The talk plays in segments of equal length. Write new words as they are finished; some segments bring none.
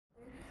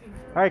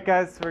All right,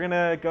 guys, we're going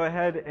to go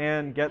ahead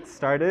and get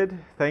started.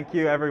 Thank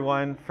you,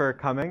 everyone, for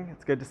coming.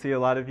 It's good to see a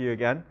lot of you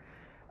again.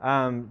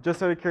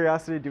 Just out of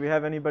curiosity, do we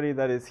have anybody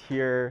that is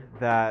here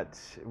that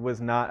was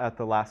not at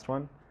the last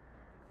one?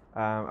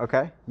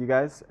 Okay, you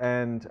guys.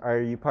 And are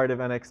you part of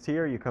NXT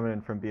or are you coming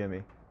in from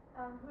BME?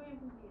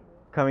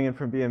 Coming in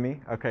from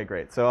BME? Okay,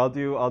 great. So I'll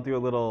do a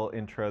little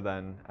intro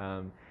then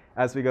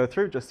as we go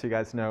through, just so you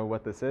guys know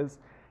what this is.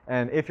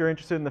 And if you're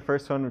interested in the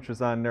first one, which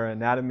was on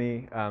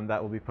neuroanatomy,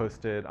 that will be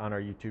posted on our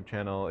YouTube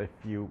channel if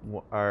you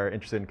are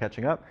interested in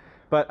catching up.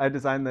 But I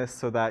designed this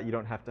so that you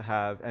don't have to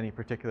have any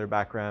particular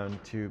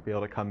background to be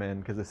able to come in,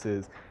 because this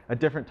is a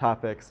different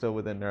topic still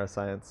within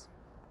neuroscience.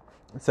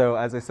 So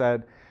as I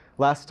said,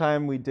 last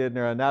time we did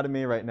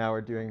neuroanatomy. Right now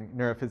we're doing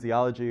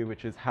neurophysiology,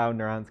 which is how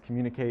neurons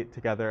communicate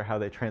together, how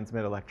they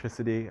transmit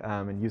electricity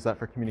and use that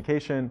for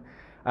communication.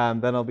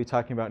 Then I'll be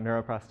talking about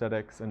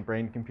neuroprosthetics and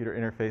brain-computer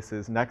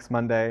interfaces next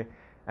Monday.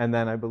 And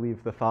then I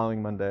believe the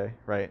following Monday,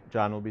 right,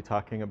 John will be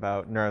talking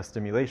about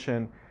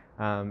neurostimulation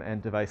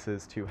and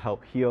devices to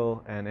help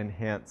heal and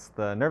enhance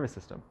the nervous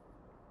system.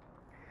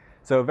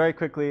 So very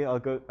quickly, I'm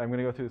going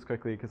to go through this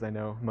quickly because I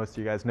know most of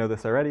you guys know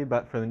this already,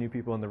 but for the new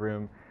people in the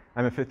room,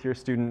 I'm a fifth-year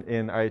student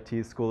in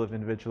RIT's School of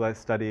Individualized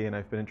Study, and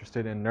I've been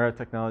interested in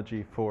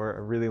neurotechnology for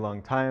a really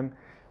long time,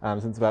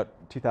 since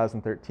about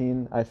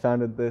 2013. I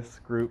founded this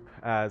group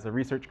as a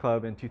research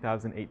club in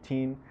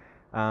 2018.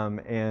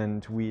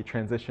 And we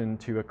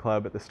transitioned to a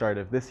club at the start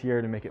of this year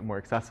to make it more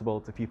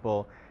accessible to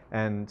people.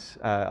 And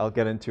I'll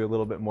get into a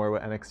little bit more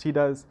what NXT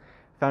does.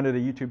 Founded a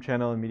YouTube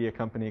channel and media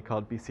company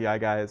called BCI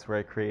Guys, where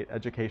I create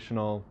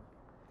educational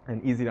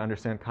and easy to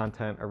understand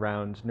content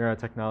around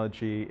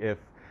neurotechnology. If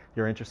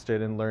you're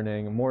interested in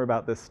learning more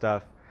about this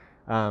stuff,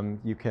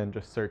 you can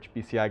just search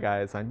BCI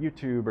Guys on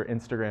YouTube or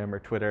Instagram or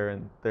Twitter,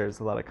 and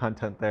there's a lot of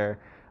content there.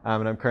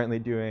 And I'm currently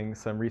doing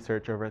some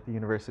research over at the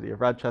University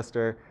of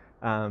Rochester.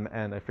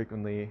 And I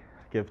frequently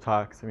give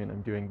talks. I mean,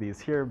 I'm doing these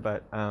here,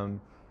 but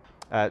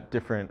at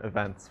different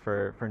events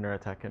for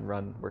neurotech and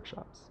run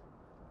workshops.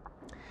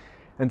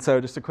 And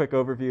so just a quick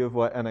overview of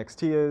what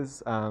NXT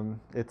is.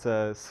 It's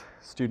a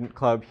student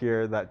club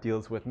here that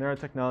deals with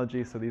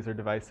neurotechnology. So these are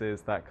devices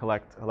that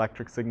collect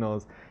electric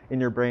signals in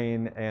your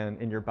brain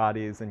and in your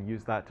bodies and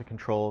use that to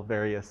control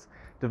various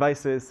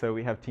devices. So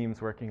we have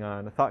teams working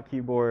on a thought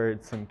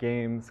keyboard, some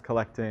games,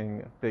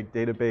 collecting a big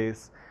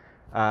database,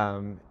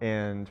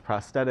 and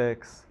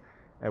prosthetics,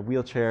 a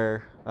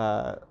wheelchair,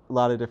 a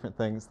lot of different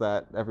things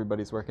that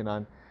everybody's working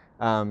on.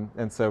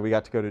 And so we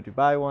got to go to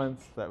Dubai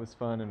once. That was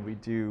fun, and we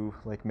do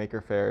like maker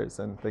fairs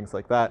and things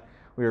like that.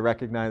 We were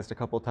recognized a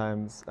couple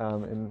times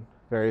in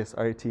various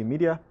RIT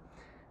media.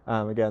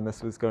 Again,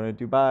 this was going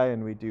to Dubai,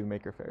 and we do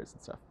maker fairs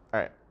and stuff.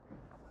 All right.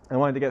 I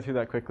wanted to get through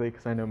that quickly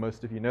because I know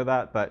most of you know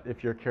that, but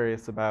if you're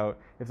curious about,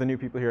 if the new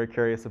people here are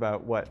curious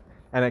about what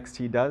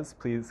NXT does,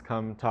 please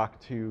come talk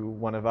to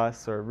one of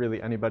us or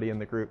really anybody in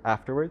the group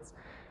afterwards,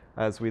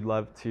 as we'd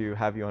love to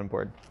have you on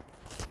board.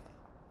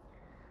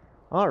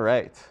 All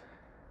right,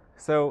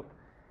 so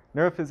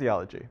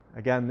neurophysiology.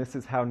 Again, this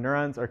is how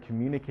neurons are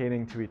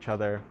communicating to each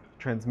other,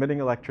 transmitting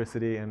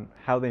electricity, and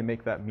how they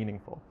make that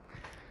meaningful.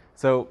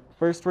 So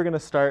first, we're going to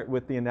start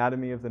with the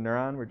anatomy of the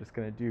neuron. We're just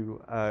going to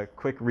do a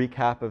quick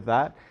recap of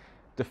that,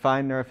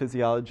 define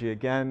neurophysiology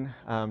again,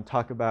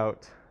 talk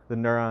about the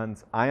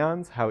neuron's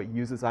ions, how it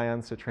uses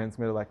ions to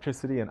transmit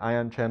electricity and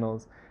ion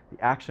channels,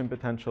 the action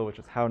potential, which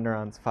is how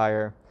neurons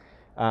fire.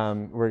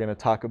 We're going to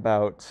talk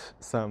about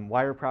some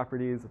wire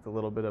properties. It's a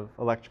little bit of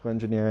electrical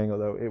engineering,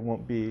 although it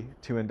won't be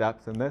too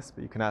in-depth in this,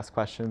 but you can ask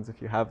questions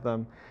if you have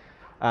them.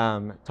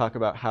 Talk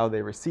about how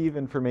they receive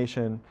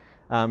information,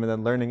 and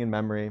then learning and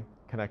memory,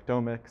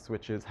 connectomics,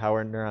 which is how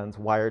our neurons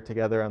wire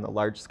together on the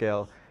large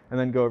scale, and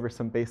then go over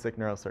some basic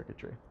neural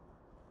circuitry.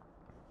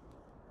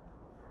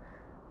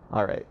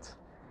 All right.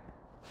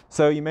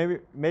 So you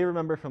may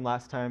remember from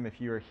last time, if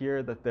you were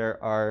here, that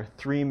there are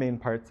three main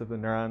parts of the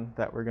neuron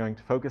that we're going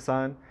to focus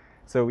on.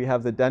 So we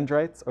have the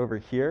dendrites over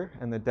here,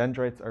 and the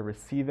dendrites are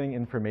receiving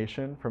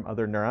information from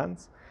other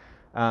neurons.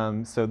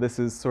 So this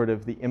is sort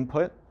of the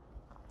input.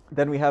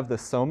 Then we have the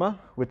soma,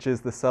 which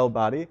is the cell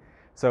body.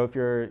 So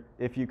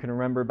if you can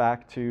remember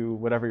back to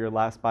whatever your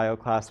last bio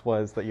class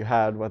was that you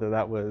had, whether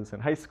that was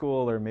in high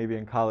school or maybe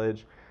in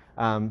college,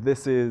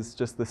 this is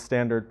just the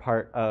standard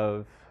part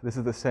of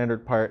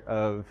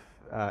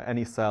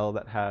any cell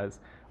that has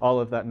all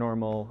of that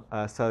normal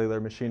cellular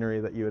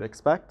machinery that you would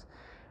expect.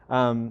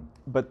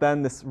 But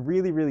then this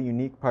really, really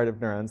unique part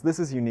of neurons, this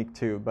is unique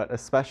too, but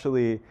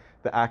especially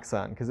the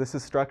axon, because this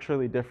is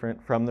structurally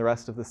different from the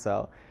rest of the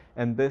cell.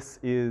 And this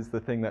is the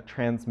thing that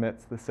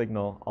transmits the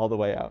signal all the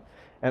way out.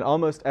 And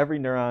almost every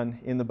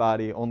neuron in the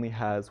body only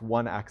has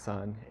one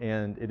axon,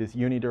 and it is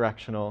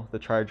unidirectional. The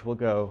charge will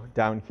go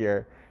down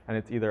here, and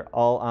it's either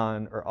all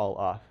on or all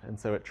off. And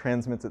so it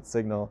transmits its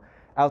signal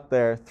out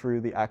there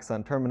through the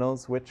axon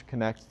terminals, which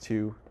connect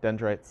to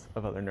dendrites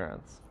of other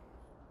neurons.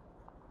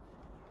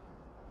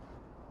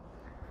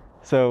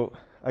 So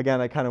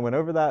again, I kind of went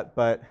over that,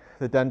 but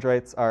the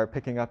dendrites are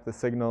picking up the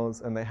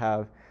signals, and they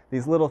have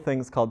these little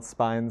things called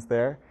spines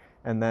there.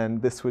 And then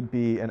this would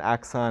be an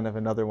axon of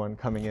another one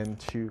coming in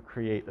to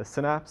create a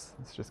synapse.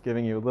 It's just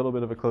giving you a little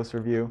bit of a closer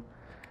view.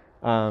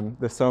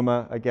 The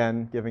soma,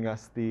 again, giving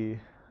us the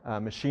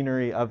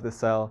machinery of the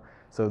cell.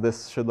 So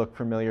this should look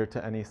familiar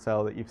to any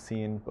cell that you've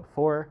seen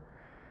before.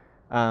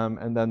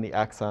 And then the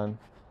axon.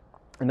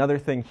 Another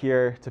thing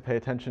here to pay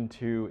attention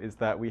to is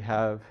that we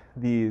have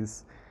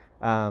these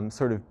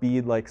sort of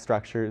bead-like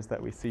structures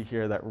that we see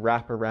here that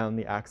wrap around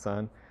the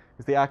axon.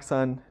 Because the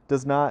axon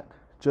does not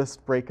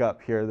just break up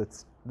here.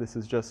 This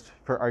is just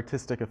for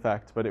artistic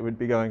effect, but it would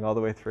be going all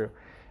the way through.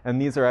 And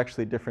these are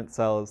actually different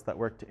cells that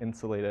work to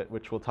insulate it,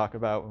 which we'll talk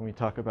about when we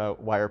talk about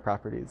wire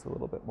properties a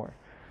little bit more.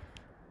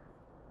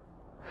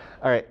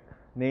 All right,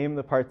 name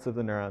the parts of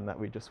the neuron that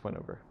we just went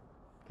over.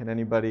 Can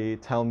anybody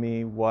tell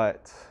me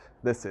what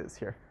this is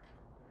here?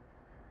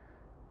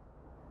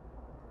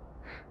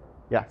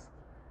 Yes.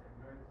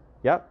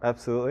 Yep,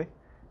 absolutely.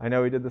 I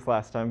know we did this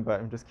last time, but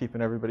I'm just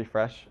keeping everybody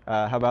fresh.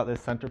 How about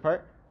this center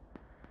part?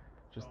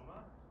 Just,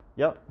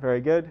 yep, very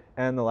good.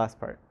 And the last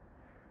part.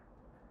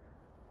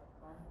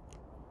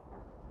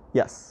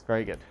 Yes,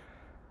 very good.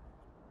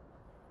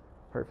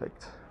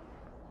 Perfect.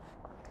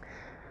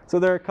 So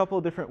there are a couple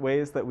of different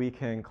ways that we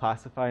can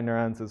classify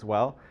neurons as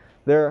well.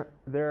 There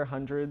are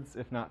hundreds,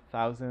 if not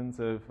thousands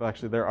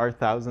actually there are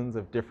thousands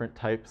of different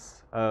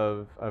types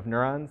of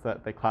neurons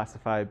that they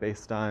classify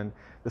based on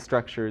the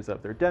structures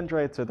of their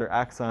dendrites or their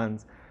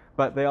axons,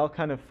 but they all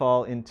kind of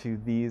fall into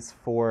these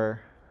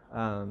four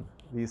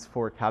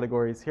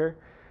categories here.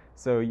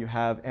 So you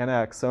have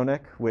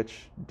anaxonic,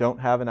 which don't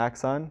have an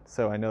axon,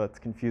 so I know that's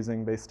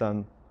confusing based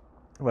on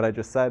what I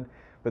just said,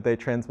 but they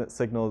transmit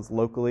signals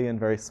locally in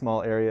very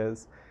small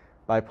areas.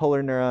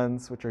 Bipolar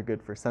neurons, which are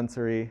good for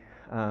sensory.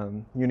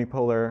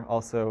 Unipolar,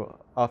 also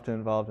often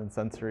involved in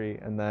sensory.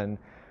 And then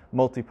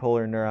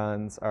multipolar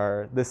neurons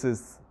this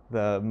is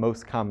the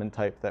most common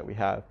type that we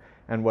have,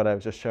 and what I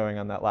was just showing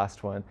on that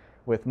last one,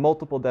 with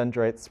multiple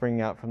dendrites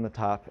springing out from the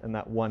top and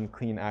that one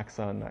clean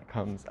axon that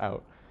comes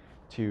out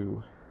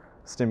to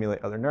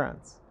stimulate other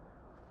neurons.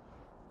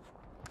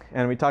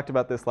 And we talked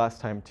about this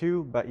last time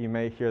too, but you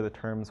may hear the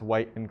terms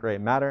white and gray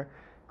matter.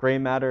 Gray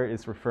matter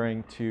is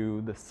referring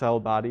to the cell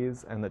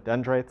bodies and the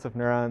dendrites of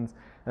neurons,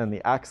 and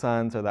the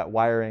axons or that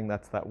wiring,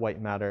 that's that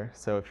white matter.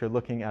 So if you're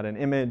looking at an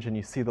image and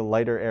you see the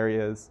lighter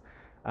areas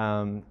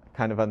kind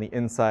of on the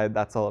inside,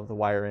 that's all of the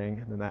wiring,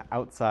 and then that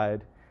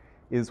outside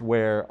is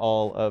where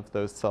all of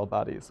those cell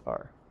bodies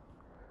are.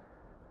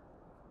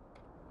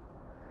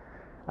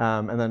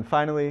 And then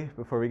finally,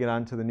 before we get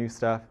on to the new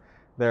stuff,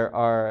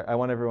 I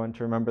want everyone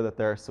to remember that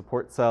there are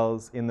support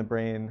cells in the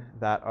brain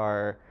that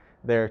are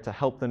there to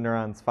help the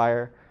neurons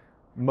fire.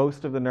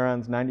 Most of the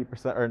neurons,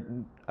 90%,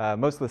 or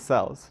most of the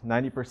cells,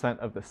 90%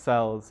 of the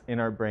cells in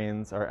our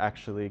brains are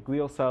actually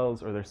glial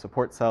cells, or they're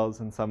support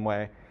cells in some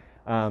way.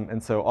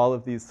 And so all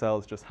of these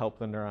cells just help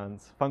the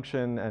neurons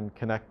function and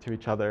connect to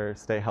each other,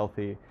 stay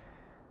healthy,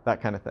 that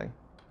kind of thing.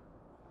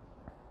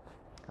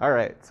 All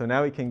right, so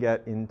now we can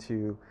get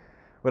into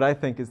what I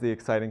think is the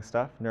exciting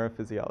stuff,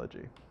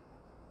 neurophysiology.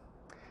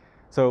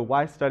 So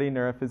why study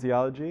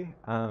neurophysiology?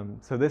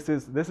 So this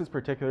is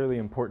particularly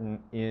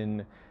important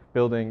in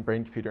building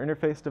brain-computer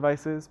interface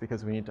devices,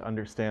 because we need to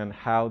understand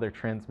how they're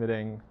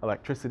transmitting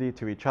electricity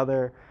to each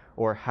other,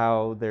 or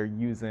how they're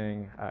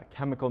using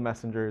chemical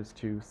messengers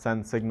to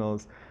send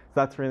signals. So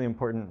that's really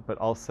important, but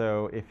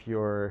also if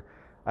you're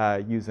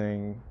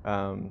using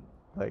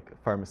like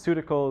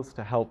pharmaceuticals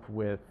to help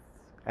with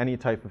any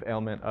type of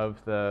ailment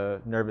of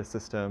the nervous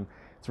system,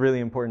 it's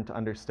really important to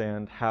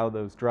understand how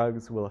those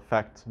drugs will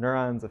affect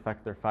neurons,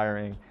 affect their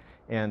firing,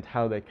 and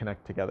how they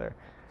connect together.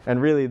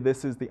 And really,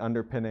 this is the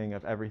underpinning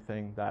of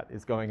everything that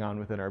is going on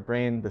within our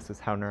brain. This is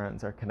how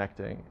neurons are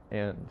connecting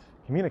and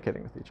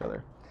communicating with each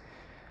other.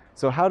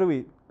 So how do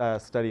we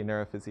study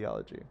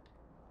neurophysiology?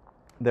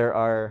 There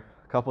are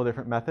a couple of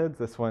different methods.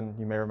 This one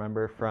you may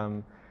remember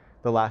from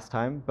the last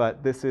time,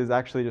 but this is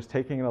actually just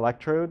taking an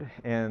electrode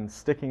and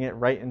sticking it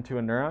right into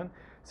a neuron.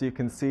 So you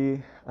can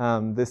see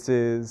this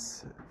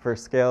is, for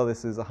scale,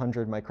 this is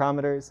 100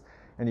 micrometers,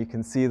 and you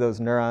can see those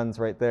neurons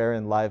right there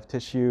in live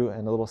tissue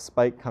and a little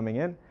spike coming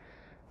in.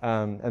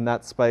 And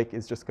that spike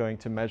is just going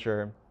to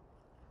measure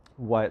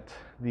what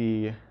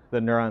the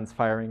neuron's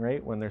firing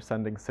rate when they're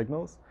sending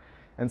signals.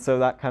 And so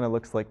that kind of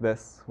looks like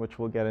this, which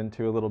we'll get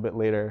into a little bit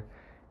later.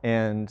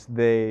 And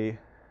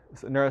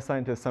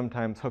neuroscientists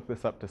sometimes hook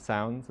this up to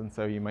sounds, and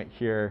so you might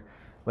hear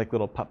like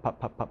little pop, pop,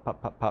 pop, pop,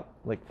 pop, pop, pop,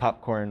 like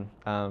popcorn,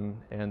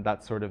 and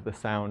that's sort of the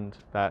sound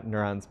that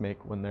neurons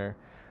make when they're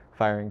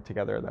firing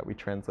together that we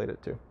translate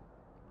it to.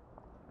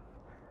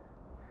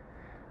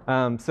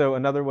 So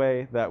another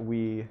way that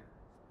we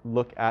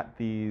look at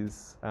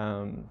these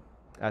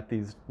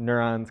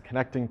neurons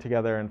connecting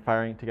together and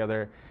firing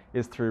together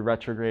is through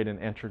retrograde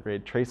and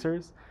antegrade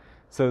tracers.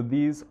 So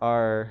these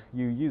are,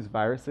 you use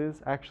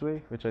viruses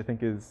actually, which I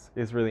think is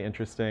really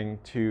interesting,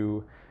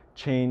 to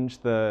change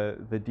the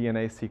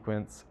DNA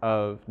sequence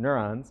of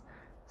neurons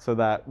so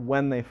that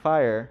when they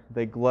fire,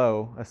 they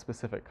glow a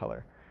specific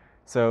color.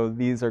 So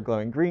these are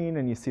glowing green,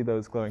 and you see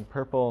those glowing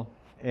purple.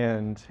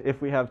 And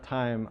if we have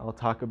time, I'll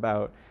talk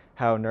about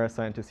how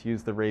neuroscientists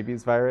use the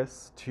rabies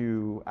virus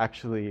to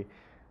actually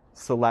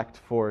select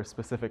for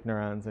specific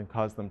neurons and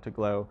cause them to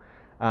glow.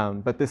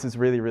 But this is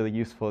really, really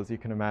useful, as you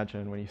can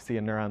imagine. When you see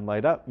a neuron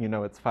light up, you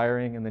know it's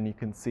firing, and then you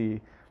can see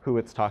who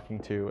it's talking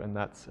to, and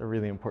that's a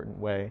really important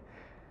way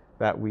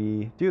that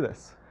we do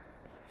this.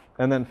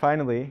 And then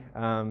finally,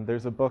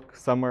 there's a book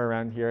somewhere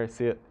around here, I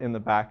see it in the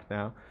back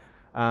now,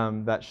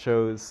 that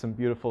shows some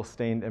beautiful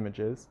stained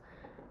images.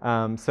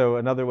 So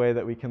another way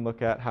that we can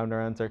look at how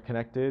neurons are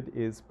connected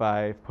is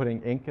by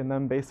putting ink in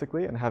them,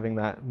 basically, and having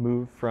that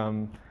move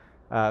from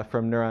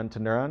neuron to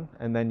neuron.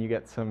 And then you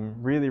get some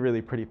really,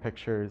 really pretty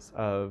pictures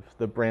of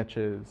the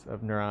branches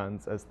of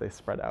neurons as they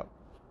spread out.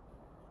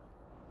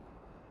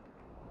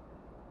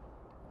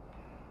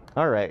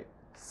 All right,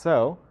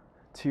 so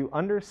to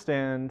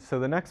understand, so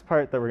the next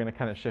part that we're going to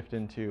kind of shift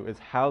into is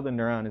how the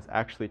neuron is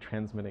actually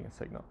transmitting a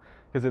signal,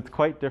 because it's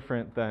quite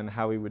different than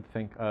how we would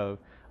think of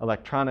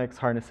electronics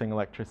harnessing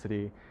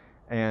electricity,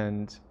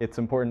 and it's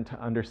important to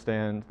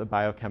understand the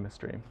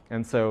biochemistry.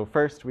 And so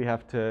first we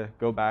have to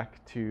go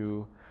back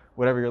to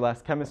whatever your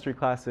last chemistry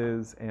class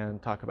is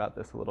and talk about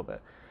this a little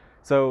bit.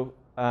 So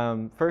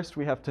first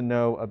we have to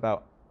know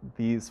about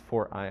these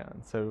 4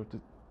 ions. So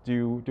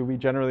do we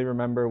generally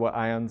remember what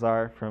ions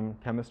are from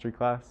chemistry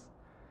class?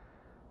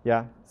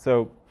 Yeah,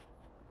 so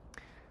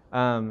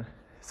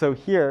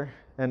here,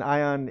 an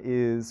ion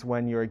is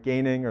when you're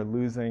gaining or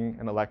losing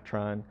an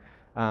electron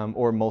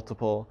or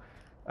multiple,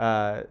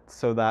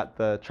 so that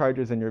the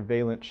charges in your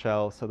valence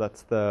shell, so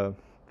that's the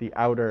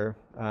outer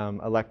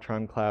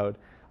electron cloud,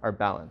 are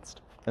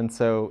balanced. And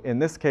so in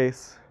this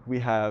case, we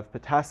have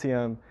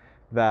potassium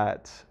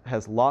that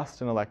has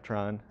lost an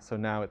electron, so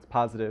now it's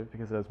positive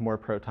because it has more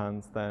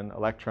protons than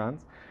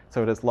electrons.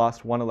 So it has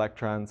lost 1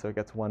 electron, so it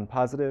gets 1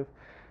 positive.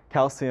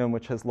 Calcium,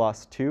 which has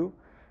lost 2,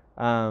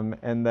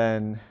 and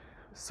then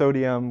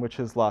sodium, which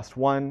has lost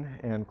 1,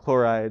 and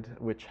chloride,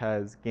 which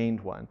has gained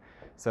 1.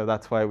 So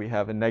that's why we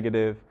have a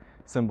negative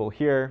symbol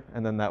here,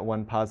 and then that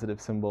 1 positive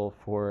symbol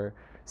for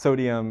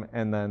sodium,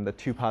 and then the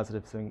 2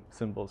 positive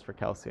symbols for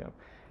calcium.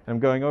 And I'm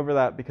going over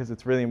that because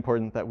it's really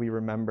important that we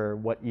remember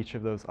what each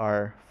of those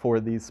are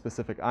for these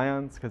specific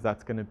ions, because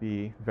that's going to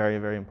be very,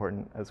 very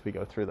important as we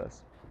go through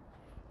this.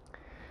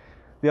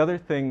 The other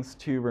things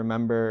to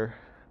remember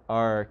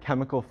are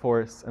chemical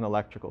force and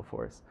electrical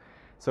force.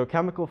 So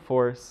chemical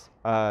force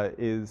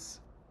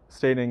is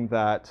stating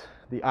that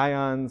the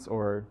ions,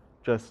 or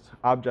just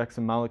objects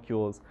and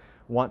molecules,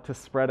 want to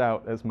spread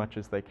out as much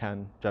as they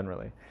can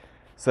generally.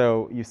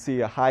 So you see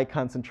a high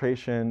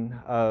concentration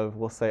of,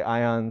 we'll say,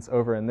 ions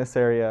over in this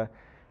area.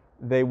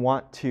 They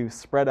want to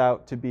spread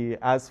out to be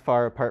as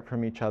far apart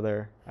from each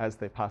other as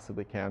they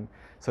possibly can.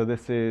 So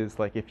this is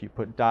like if you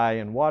put dye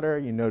in water,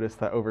 you notice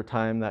that over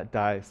time that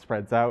dye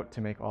spreads out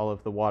to make all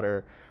of the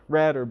water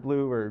red or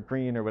blue or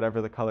green or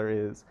whatever the color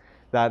is.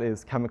 That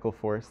is chemical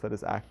force that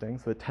is acting,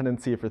 so the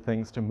tendency for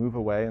things to move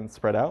away and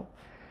spread out.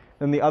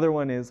 Then the other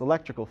one is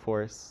electrical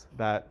force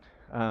that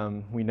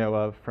we know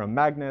of from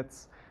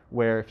magnets,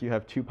 where if you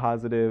have 2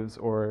 positives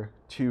or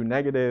 2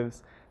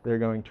 negatives, they're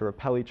going to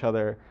repel each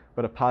other,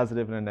 but a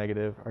positive and a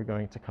negative are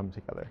going to come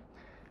together.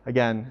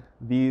 Again,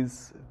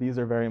 these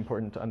are very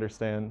important to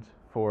understand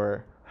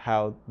for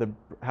how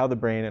the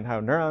brain and how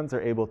neurons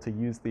are able to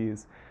use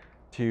these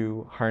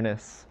to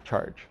harness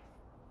charge.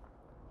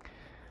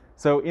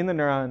 So in the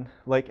neuron,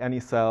 like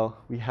any cell,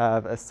 we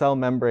have a cell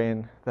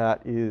membrane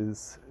that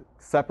is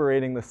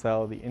separating the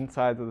cell, the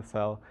insides of the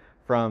cell,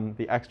 from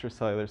the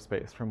extracellular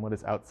space, from what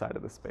is outside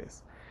of the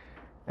space.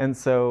 And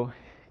so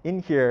in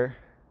here,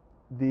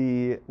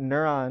 the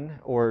neuron,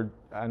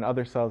 and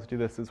other cells do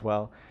this as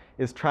well,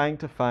 is trying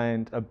to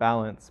find a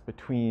balance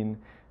between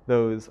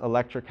those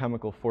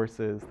electrochemical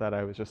forces that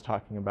I was just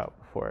talking about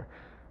before.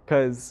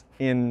 Because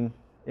in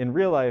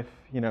real life,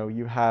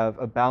 you have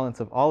a balance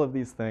of all of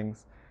these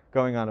things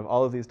going on, of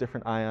all of these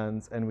different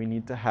ions, and we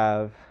need to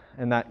have,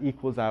 and that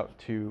equals out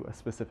to a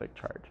specific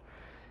charge.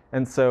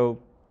 And so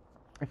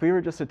if we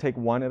were just to take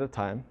one at a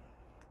time,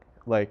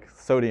 like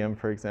sodium,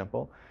 for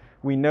example,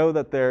 we know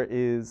that there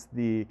is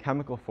the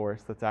chemical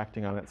force that's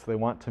acting on it, so they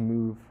want to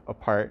move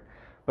apart,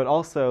 but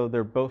also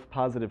they're both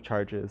positive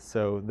charges,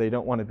 so they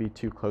don't want to be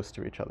too close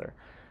to each other.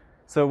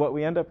 So what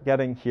we end up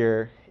getting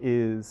here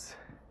is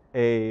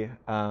a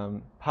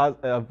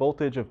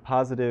voltage of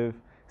positive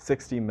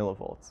 60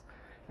 millivolts.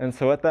 And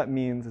so what that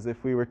means is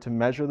if we were to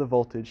measure the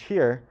voltage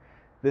here,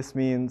 this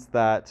means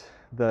that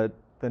the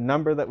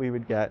number that we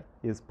would get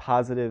is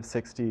positive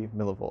 60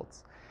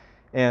 millivolts.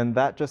 And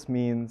that just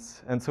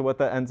means, and so what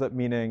that ends up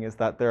meaning is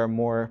that there are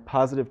more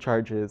positive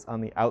charges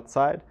on the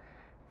outside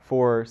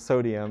for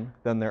sodium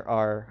than there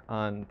are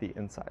on the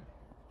inside.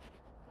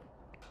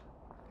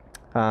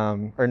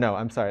 Or no,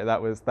 I'm sorry,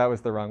 that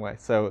was the wrong way.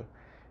 So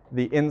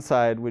the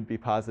inside would be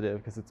positive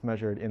because it's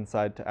measured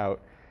inside to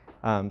out.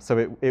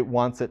 So it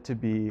wants it to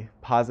be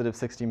positive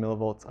 60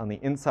 millivolts on the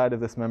inside of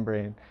this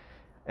membrane.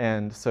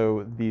 And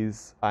so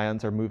these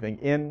ions are moving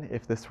in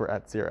if this were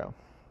at 0.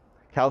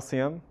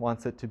 Calcium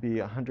wants it to be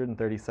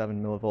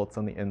 137 millivolts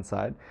on the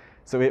inside.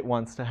 So it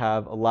wants to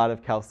have a lot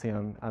of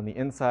calcium on the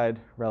inside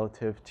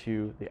relative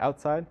to the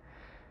outside.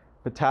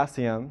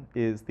 Potassium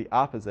is the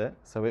opposite,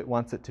 so it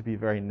wants it to be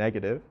very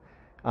negative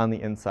on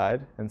the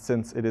inside. And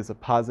since it is a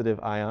positive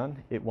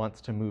ion, it wants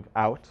to move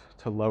out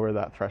to lower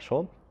that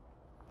threshold,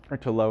 or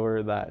to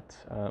lower that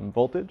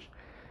voltage.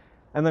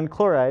 And then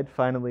chloride,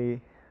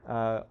 finally,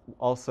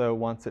 also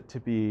wants it to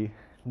be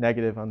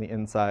negative on the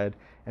inside,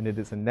 and it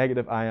is a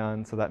negative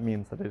ion, so that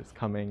means that it is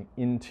coming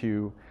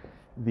into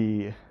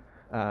the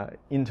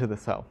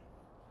cell.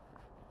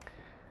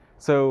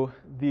 So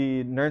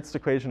the Nernst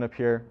equation up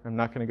here, I'm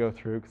not going to go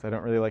through because I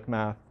don't really like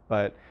math,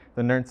 but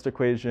the Nernst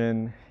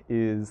equation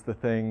is the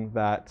thing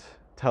that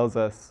tells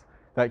us,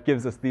 that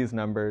gives us these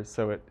numbers,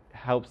 so it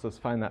helps us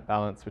find that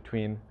balance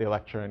between the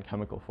electro and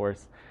chemical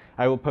force.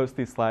 I will post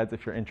these slides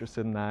if you're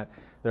interested in that.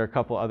 There are a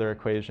couple other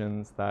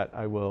equations that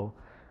I will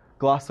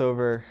gloss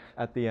over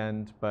at the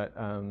end, but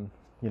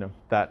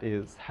that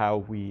is how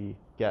we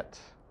get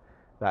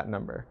that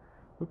number.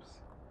 Oops.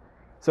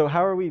 So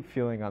how are we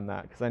feeling on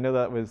that? Because I know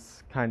that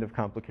was kind of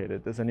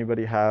complicated. Does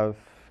anybody have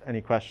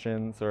any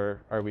questions, or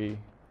are we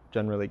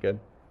generally good?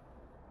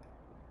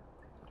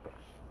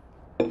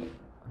 All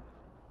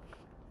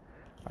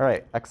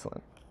right,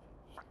 excellent.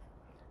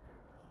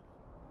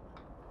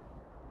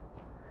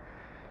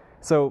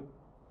 So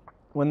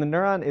when the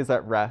neuron is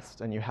at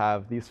rest and you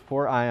have these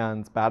 4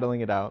 ions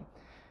battling it out,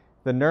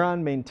 the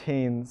neuron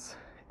maintains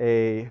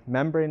a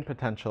membrane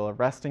potential, a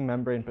resting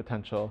membrane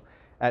potential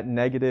at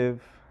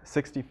negative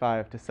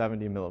 65 to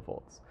 70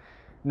 millivolts.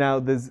 Now,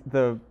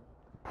 the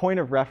point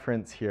of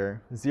reference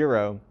here,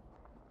 0,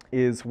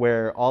 is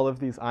where all of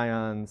these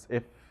ions,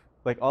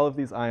 all of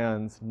these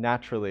ions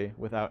naturally,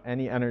 without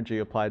any energy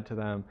applied to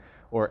them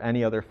or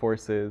any other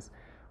forces,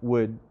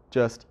 would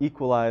just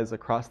equalize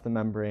across the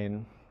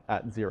membrane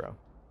at 0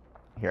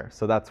 here.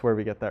 So that's where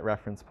we get that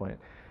reference point.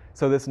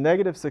 So this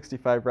negative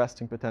 65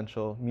 resting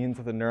potential means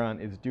that the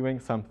neuron is doing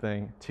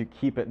something to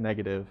keep it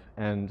negative,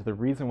 and the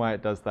reason why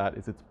it does that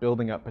is it's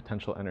building up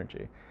potential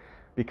energy,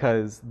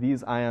 because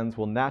these ions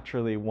will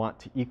naturally want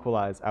to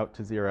equalize out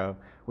to 0,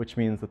 which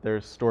means that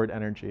there's stored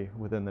energy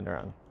within the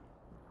neuron.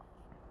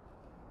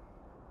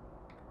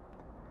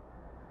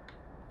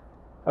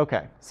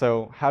 Okay,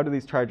 so how do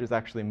these charges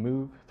actually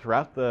move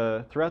throughout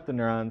the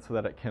neuron so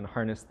that it can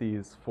harness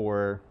these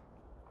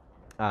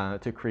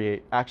to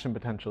create action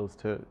potentials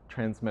to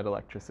transmit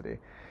electricity?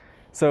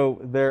 So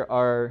there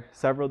are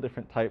several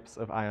different types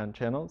of ion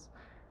channels,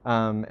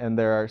 and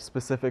there are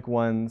specific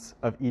ones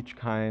of each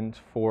kind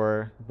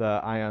for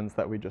the ions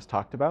that we just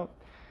talked about.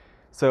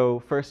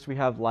 So first we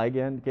have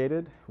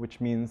ligand-gated, which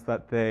means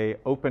that they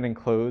open and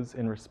close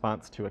in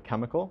response to a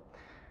chemical.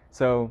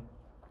 So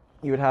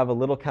you would have a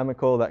little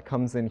chemical that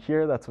comes in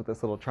here, that's what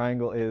this little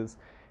triangle is,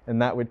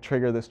 and that would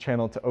trigger this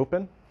channel to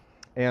open.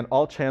 And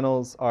all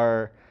channels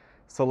are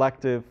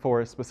selective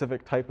for a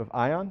specific type of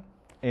ion,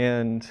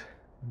 and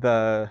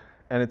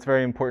it's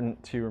very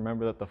important to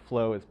remember that the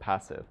flow is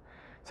passive.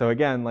 So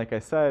again, like I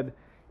said,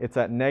 it's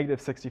at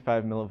negative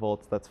 65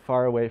 millivolts. That's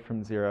far away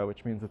from 0,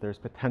 which means that there's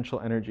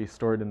potential energy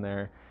stored in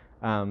there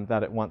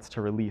that it wants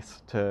to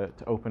release to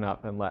open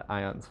up and let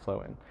ions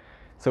flow in.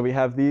 So we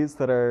have these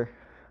that are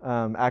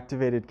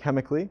activated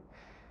chemically.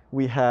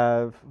 We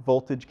have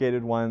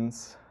voltage-gated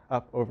ones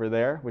up over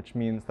there, which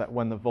means that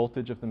when the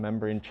voltage of the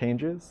membrane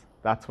changes,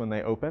 that's when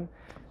they open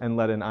and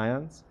let in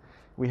ions.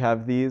 We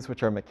have these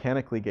which are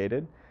mechanically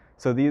gated.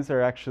 So these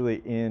are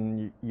actually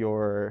in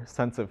your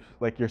sense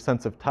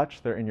of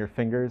touch. They're in your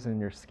fingers and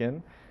your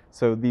skin.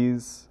 So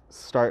these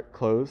start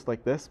closed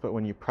like this, but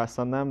when you press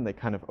on them, they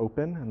kind of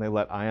open and they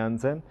let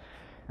ions in.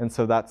 And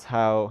so that's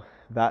how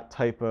that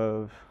type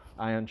of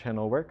ion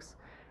channel works.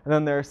 And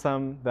then there are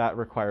some that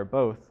require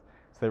both.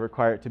 So they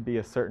require it to be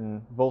a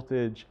certain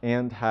voltage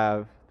and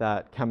have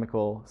that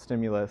chemical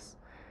stimulus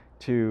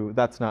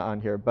that's not on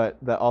here, but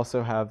that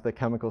also have the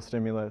chemical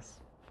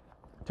stimulus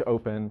to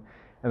open.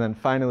 And then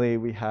finally,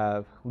 we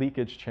have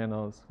leakage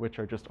channels, which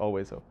are just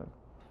always open.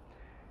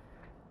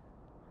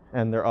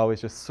 And they're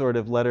always just sort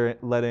of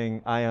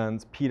letting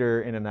ions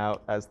peter in and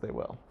out as they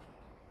will.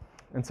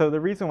 And so the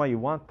reason why you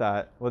want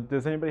that, well,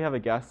 does anybody have a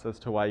guess as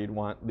to why you'd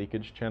want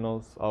leakage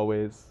channels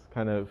always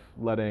kind of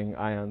letting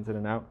ions in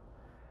and out?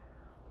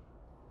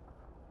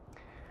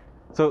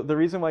 So the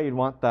reason why you'd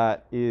want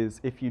that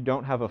is if you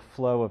don't have a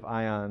flow of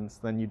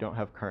ions, then you don't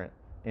have current.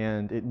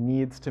 And it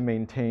needs to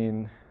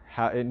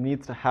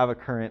have a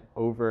current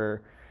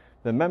over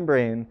the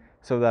membrane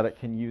so that it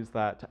can use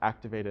that to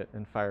activate it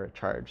and fire a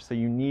charge. So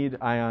you need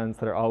ions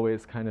that are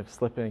always kind of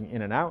slipping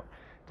in and out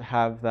to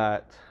have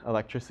that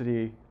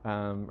electricity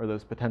or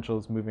those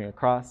potentials moving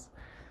across.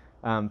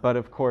 But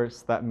of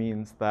course, that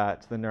means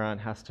that the neuron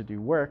has to do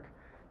work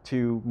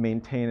to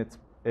maintain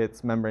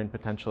its membrane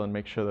potential and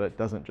make sure that it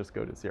doesn't just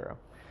go to 0.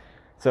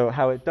 So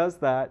how it does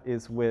that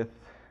is with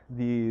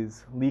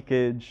these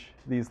leakage,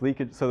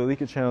 so the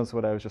leakage channels is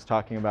what I was just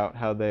talking about,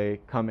 how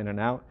they come in and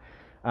out.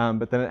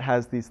 But then it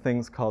has these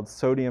things called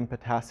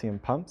sodium-potassium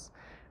pumps.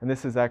 And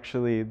this is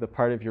actually the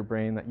part of your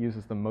brain that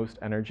uses the most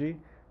energy.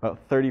 About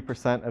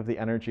 30% of the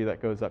energy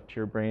that goes up to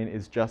your brain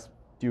is just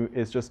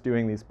is just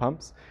doing these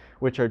pumps,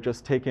 which are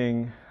just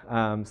taking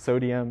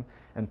sodium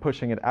and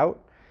pushing it out,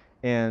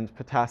 and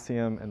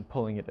potassium and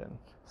pulling it in.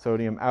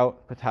 Sodium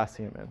out,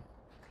 potassium in.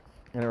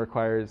 And it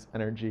requires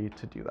energy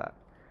to do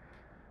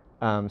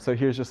that. So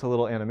here's just a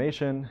little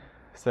animation.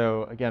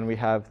 So again, we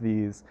have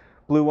these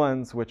blue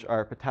ones, which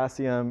are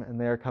potassium, and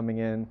they're coming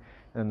in,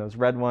 and those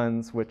red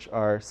ones, which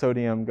are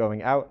sodium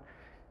going out.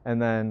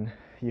 And then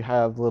you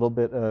have a little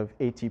bit of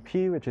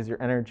ATP, which is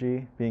your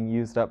energy being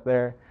used up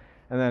there.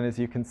 And then as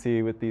you can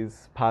see with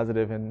these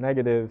positive and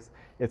negatives,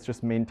 it's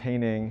just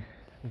maintaining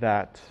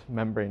that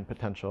membrane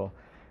potential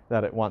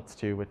that it wants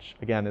to, which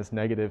again is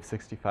negative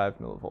 65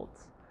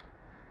 millivolts.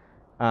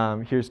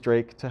 Here's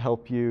Drake to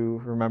help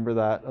you remember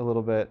that a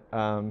little bit.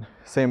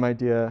 Same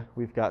idea,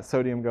 we've got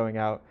sodium going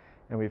out,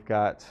 and we've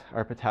got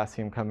our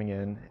potassium coming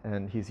in,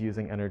 and he's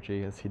using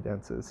energy as he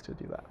dances to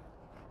do that.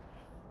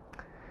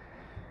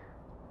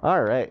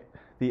 All right,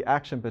 the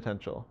action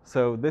potential.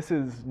 So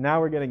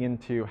now we're getting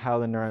into how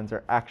the neurons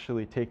are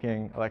actually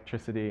taking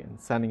electricity and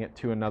sending it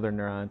to another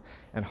neuron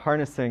and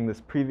harnessing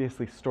this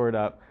previously stored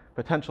up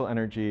potential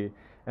energy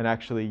and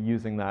actually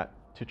using that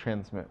to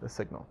transmit the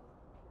signal.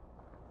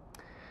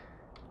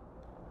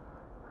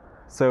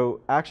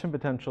 So action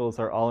potentials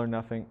are all or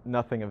nothing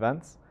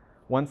events.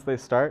 Once they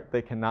start,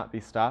 they cannot be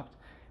stopped,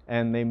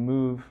 and they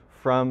move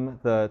from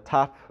the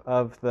top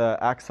of the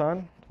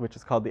axon, which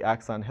is called the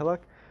axon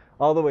hillock,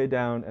 all the way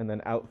down and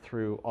then out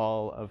through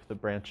all of the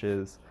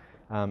branches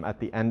at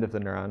the end of the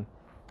neuron.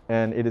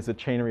 And it is a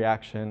chain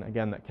reaction,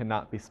 again, that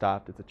cannot be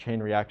stopped. It's a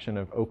chain reaction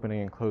of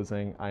opening and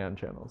closing ion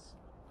channels.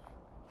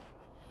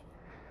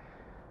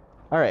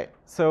 All right,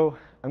 so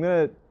I'm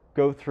going to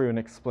go through and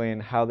explain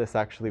how this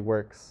actually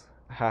works,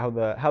 how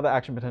the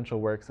action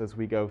potential works as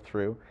we go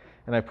through.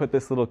 And I put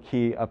this little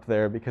key up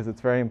there because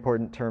it's very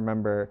important to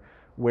remember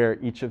where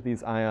each of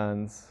these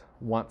ions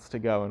wants to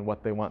go and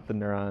what they want the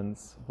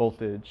neuron's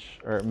voltage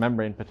or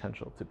membrane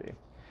potential to be.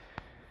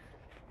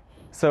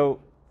 So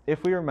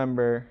if we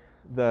remember,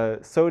 the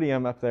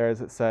sodium up there,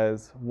 as it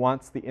says,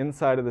 wants the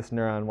inside of this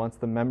neuron, wants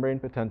the membrane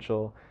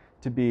potential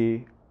to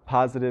be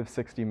positive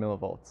 60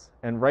 millivolts.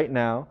 And right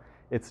now,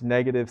 it's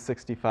negative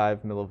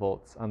 65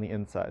 millivolts on the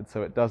inside,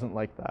 so it doesn't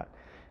like that.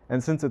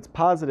 And since it's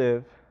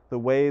positive, the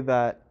way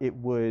that it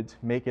would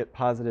make it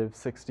positive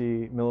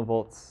 60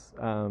 millivolts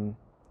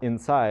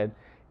inside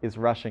is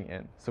rushing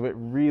in. So it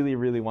really,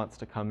 really wants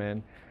to come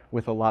in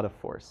with a lot of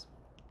force.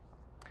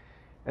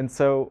 And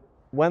so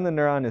when the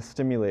neuron is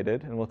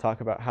stimulated, and we'll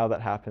talk about how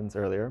that happens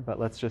earlier, but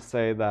let's just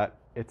say that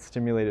it's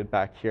stimulated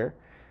back here,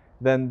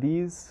 then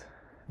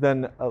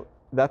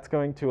that's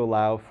going to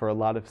allow for a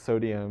lot of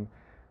sodium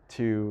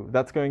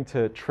that's going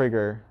to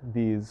trigger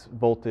these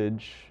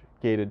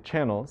voltage-gated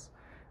channels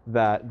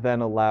that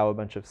then allow a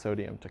bunch of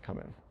sodium to come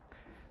in.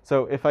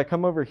 So if I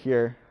come over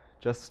here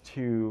just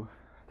to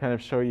kind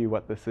of show you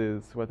what this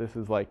is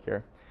like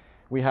here.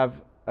 We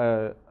have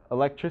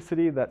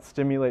electricity that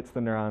stimulates the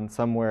neuron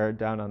somewhere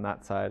down on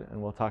that side,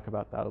 and we'll talk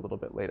about that a little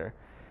bit later.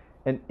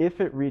 And if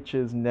it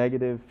reaches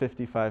negative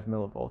 55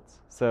 millivolts,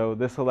 so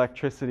this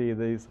electricity,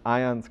 these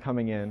ions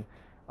coming in,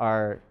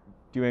 are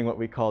doing what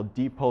we call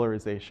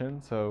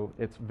depolarization. So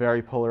it's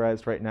very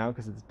polarized right now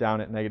because it's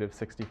down at negative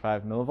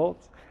 65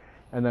 millivolts.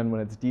 And then when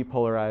it's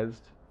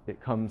depolarized,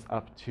 it comes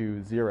up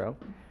to 0.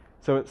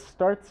 So it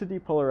starts to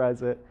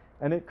depolarize it,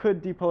 and it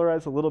could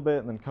depolarize a little bit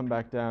and then come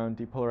back down,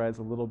 depolarize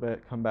a little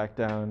bit, come back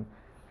down.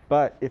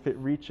 But if it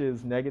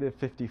reaches negative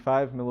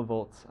 55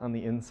 millivolts on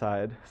the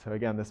inside, so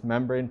again, this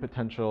membrane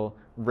potential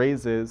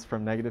raises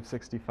from negative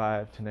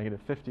 65 to negative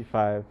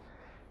 55,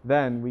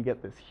 then we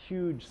get this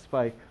huge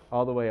spike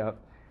all the way up,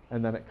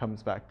 and then it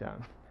comes back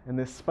down. And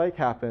this spike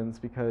happens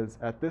because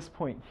at this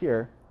point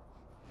here,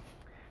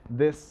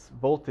 this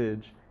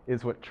voltage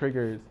is what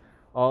triggers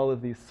all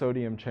of these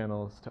sodium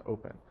channels to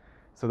open.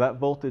 So that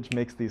voltage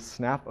makes these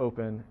snap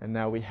open, and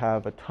now we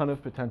have a ton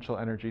of potential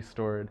energy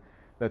stored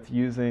that's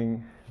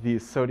using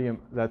these sodium,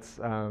 that's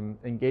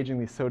engaging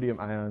these sodium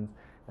ions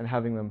and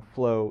having them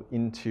flow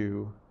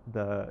into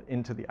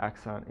the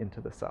axon,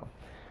 into the cell.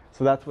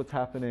 So that's what's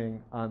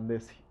happening on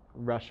this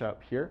rush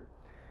up here.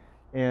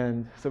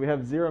 And so we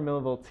have 0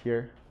 millivolts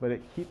here, but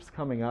it keeps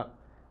coming up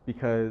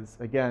because,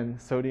 again,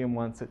 sodium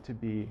wants it to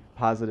be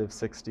positive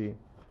 60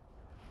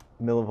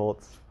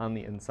 millivolts on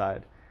the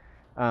inside.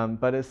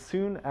 But as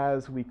soon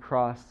as we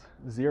cross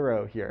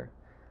 0 here,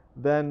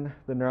 then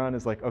the neuron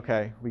is like,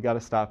 okay, we got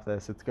to stop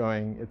this. It's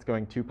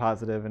going too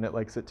positive, and it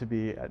likes it to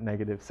be at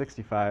negative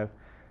 65.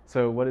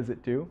 So what does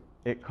it do?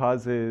 It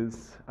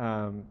causes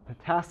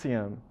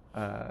potassium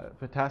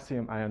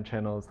ion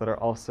channels that are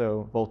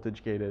also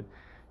voltage gated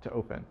to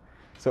open.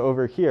 So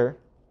over here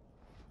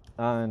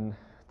on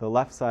the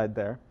left side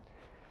there,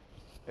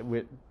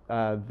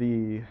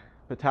 the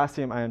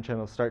potassium ion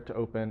channels start to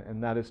open,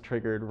 and that is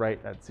triggered right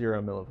at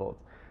 0 millivolts.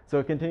 So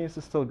it continues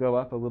to still go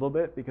up a little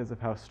bit because of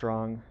how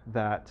strong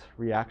that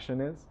reaction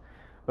is.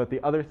 But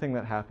the other thing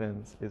that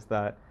happens is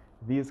that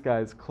these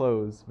guys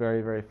close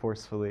very, very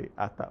forcefully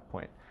at that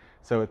point.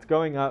 So it's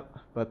going up,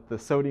 but the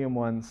sodium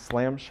ones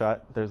slam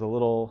shut. There's a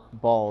little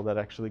ball that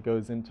actually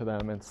goes into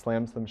them and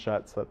slams them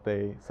shut so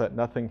that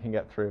nothing can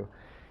get through.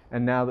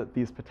 And now that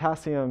these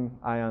potassium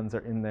ions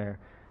are in there,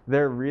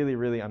 they're really,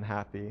 really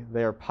unhappy.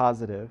 They are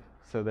positive,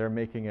 so they're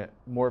making it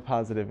more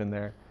positive in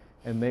there,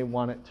 and they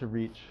want it to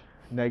reach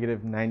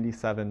negative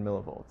 97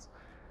 millivolts.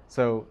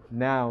 So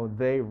now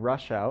they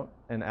rush out,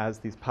 and as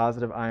these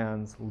positive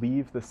ions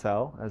leave the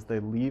cell, as they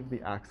leave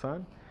the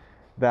axon,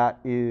 that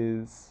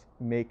is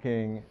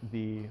making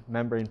the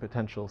membrane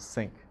potential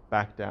sink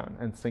back down,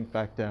 and sink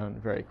back down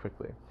very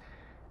quickly.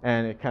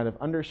 And it kind of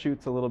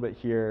undershoots a little bit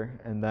here,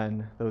 and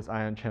then those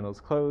ion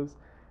channels close.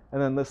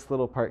 And then this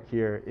little part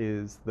here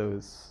is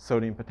those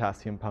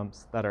sodium-potassium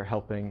pumps that are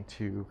helping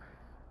to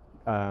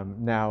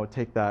now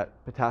take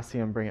that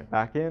potassium, bring it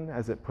back in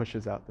as it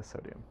pushes out the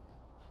sodium.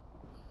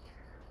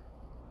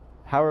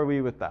 How are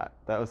we with that?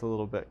 That was a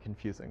little bit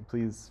confusing.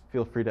 Please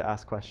feel free to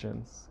ask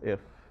questions if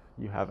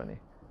you have any.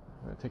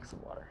 I'm going to take some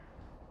water.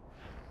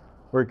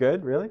 We're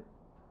good, really?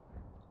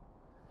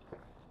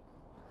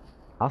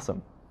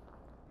 Awesome.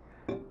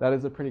 That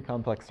is a pretty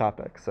complex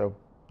topic, so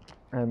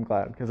I'm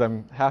glad, because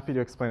I'm happy to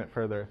explain it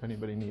further if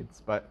anybody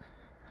needs, but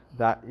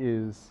that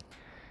is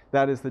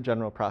the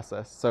general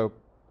process. So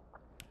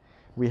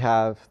we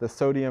have the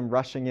sodium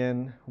rushing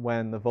in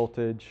when the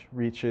voltage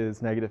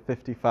reaches negative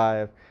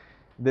 55.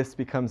 This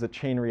becomes a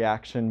chain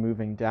reaction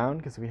moving down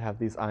because we have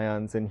these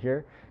ions in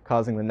here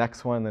causing the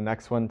next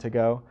one to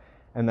go.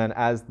 And then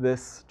as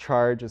this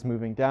charge is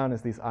moving down,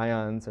 as these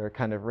ions are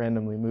kind of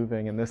randomly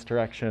moving in this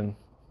direction,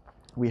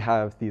 we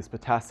have these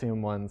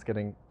potassium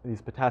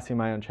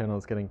ion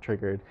channels getting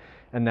triggered.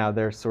 And now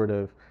they're sort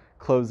of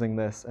closing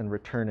this and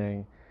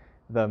returning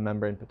the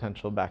membrane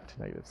potential back to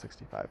negative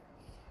 65.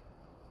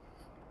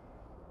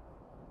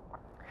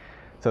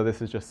 So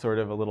this is just sort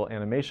of a little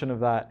animation of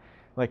that.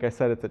 Like I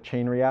said, it's a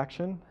chain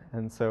reaction.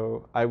 And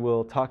so I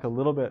will talk a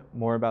little bit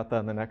more about that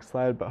in the next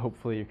slide, but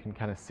hopefully you can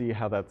kind of see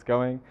how that's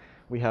going.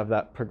 We have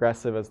that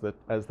progressive as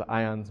the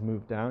ions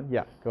move down.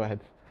 Yeah, go ahead.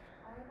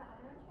 Are the ion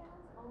channels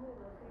only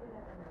located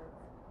at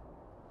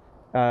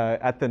the nodes?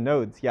 At the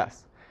nodes,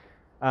 yes.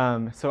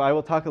 So I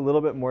will talk a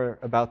little bit more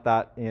about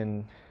that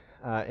in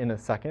a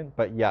second,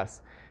 but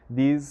yes,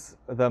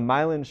 the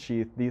myelin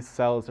sheath, these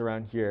cells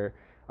around here,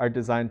 are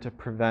designed to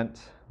prevent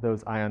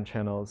those ion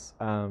channels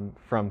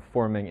from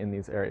forming in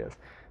these areas.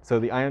 So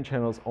the ion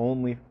channels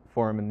only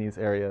form in these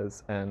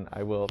areas, and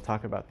I will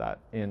talk about that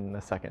in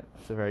a second.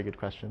 It's a very good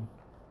question.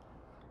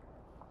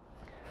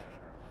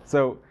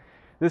 So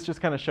this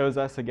just kind of shows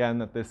us again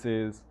that this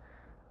is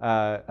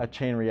a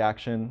chain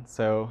reaction.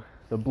 So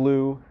the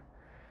blue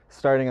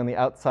starting on the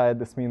outside,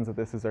 this means that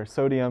this is our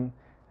sodium,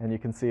 and you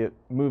can see it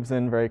moves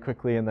in very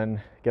quickly and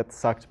then gets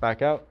sucked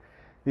back out.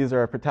 These are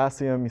our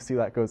potassium. You see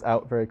that goes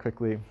out very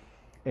quickly.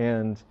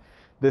 And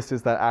this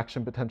is that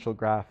action potential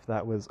graph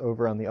that was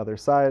over on the other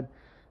side.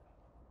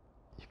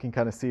 You can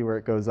kind of see where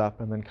it goes up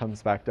and then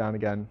comes back down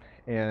again.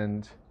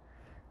 And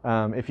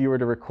if you were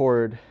to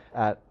record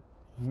at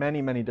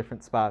many, many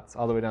different spots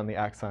all the way down the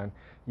axon,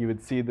 you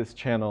would see this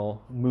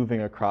channel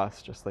moving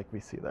across just like we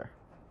see there.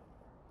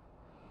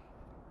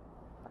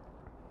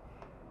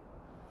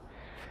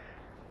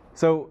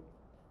 So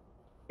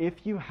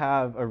if you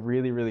have a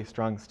really, really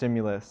strong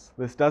stimulus,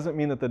 this doesn't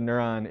mean that the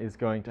neuron is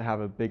going to have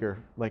a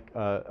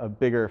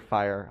bigger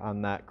fire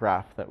on that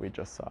graph that we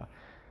just saw.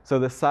 So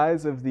the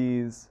size of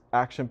these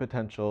action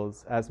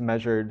potentials as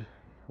measured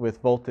with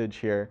voltage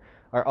here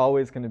are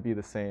always going to be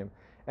the same.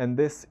 And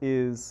this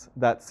is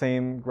that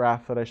same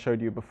graph that I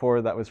showed you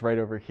before that was right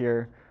over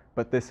here,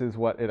 but this is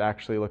what it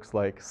actually looks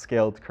like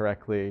scaled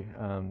correctly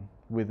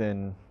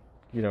within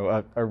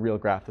a real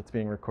graph that's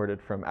being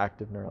recorded from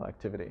active neural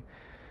activity.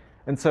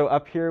 And so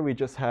up here we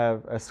just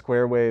have a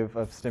square wave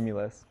of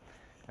stimulus.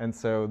 And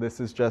so this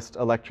is just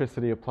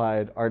electricity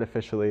applied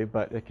artificially,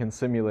 but it can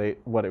simulate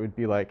what it would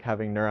be like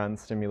having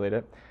neurons stimulate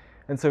it.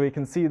 And so we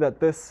can see that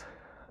this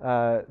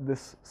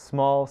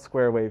small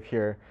square wave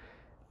here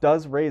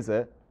does raise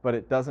it, but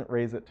it doesn't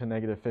raise it to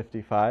negative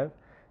 55.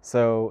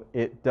 So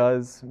it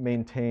does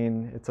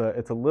maintain, it's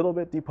a little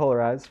bit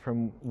depolarized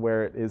from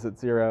where it is at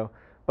 0,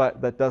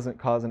 but that doesn't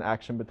cause an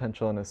action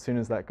potential. And as soon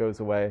as that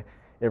goes away,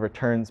 it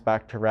returns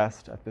back to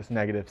rest at this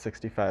negative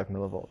 65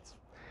 millivolts.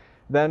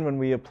 Then when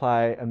we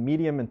apply a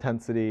medium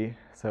intensity,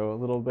 so a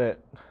little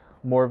bit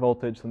more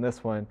voltage than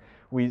this one,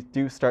 we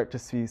do start to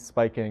see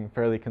spiking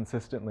fairly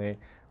consistently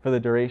for the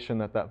duration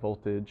that that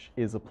voltage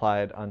is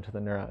applied onto the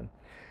neuron.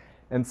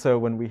 And so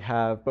when we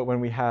have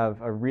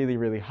a really,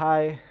 really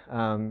high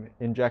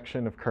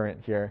injection of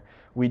current here,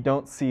 we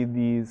don't see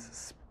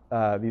these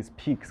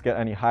peaks get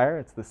any higher.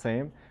 It's the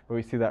same, but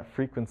we see that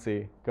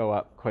frequency go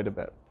up quite a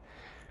bit.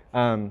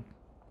 And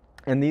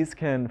these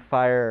can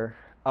fire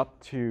up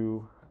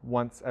to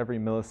once every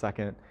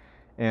millisecond.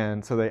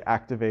 And so they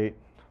activate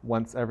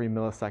once every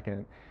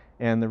millisecond.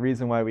 And the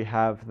reason why we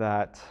have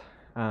that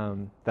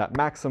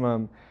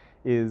maximum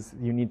is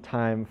you need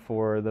time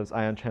for those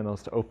ion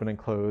channels to open and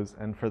close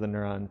and for the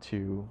neuron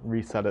to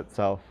reset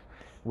itself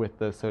with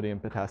the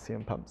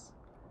sodium-potassium pumps.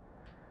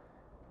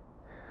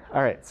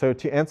 All right, so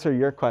to answer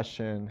your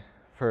question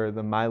for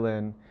the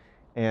myelin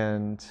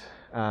and,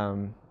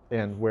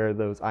 and where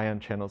those ion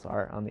channels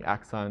are on the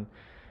axon,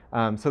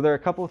 so there are a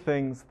couple of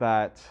things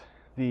that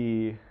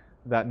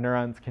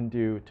neurons can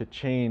do to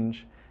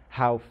change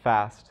how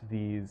fast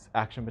these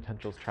action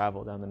potentials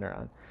travel down the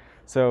neuron.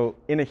 So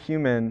in a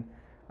human,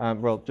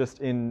 well, just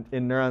in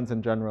neurons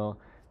in general,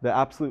 the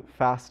absolute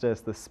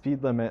fastest, the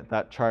speed limit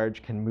that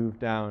charge can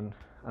move down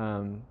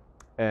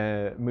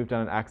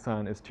an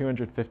axon is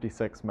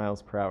 256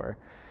 miles per hour,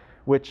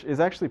 which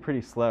is actually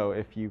pretty slow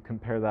if you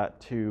compare that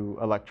to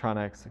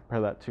electronics,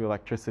 compare that to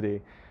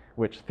electricity,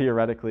 which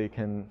theoretically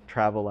can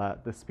travel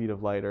at the speed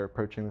of light or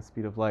approaching the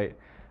speed of light.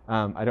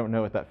 I don't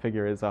know what that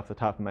figure is off the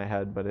top of my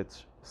head, but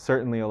it's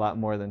certainly a lot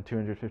more than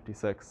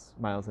 256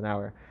 miles an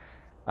hour.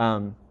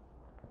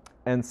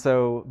 And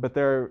so, but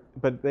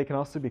they can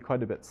also be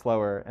quite a bit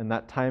slower, and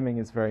that timing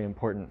is very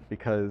important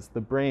because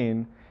the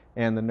brain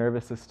and the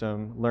nervous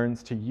system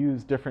learns to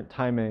use different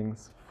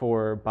timings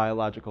for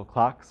biological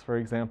clocks, for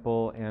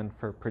example, and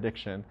for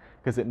prediction,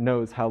 because it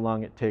knows how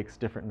long it takes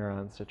different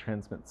neurons to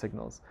transmit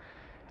signals.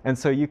 And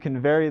so you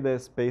can vary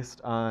this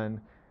based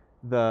on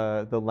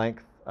the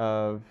length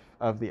of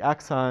the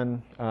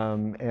axon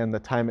and the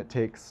time it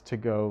takes to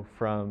go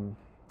from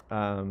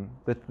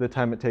the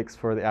time it takes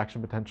for the action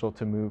potential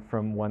to move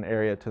from one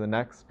area to the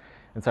next.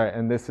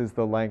 And this is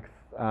the length,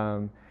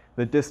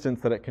 the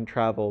distance that it can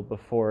travel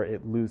before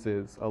it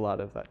loses a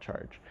lot of that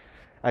charge.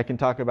 I can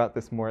talk about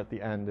this more at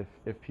the end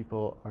if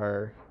people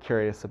are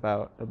curious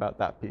about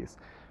that piece.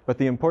 But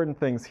the important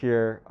things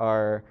here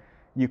are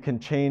you can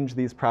change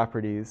these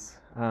properties,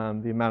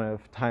 the amount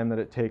of time that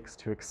it takes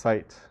to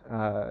excite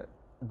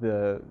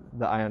the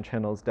ion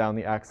channels down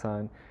the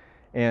axon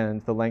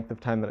and the length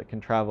of time that it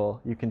can travel.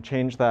 You can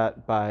change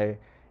that by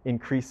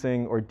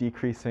increasing or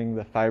decreasing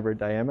the fiber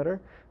diameter.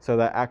 So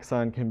that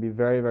axon can be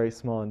very, very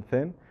small and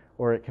thin,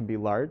 or it can be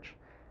large.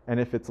 And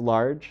if it's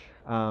large,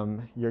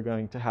 you're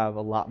going to have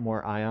a lot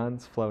more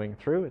ions flowing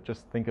through it.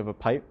 Just think of a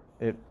pipe.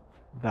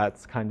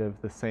 That's kind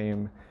of the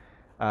same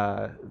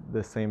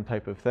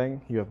type of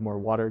thing. You have more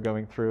water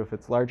going through if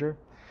it's larger.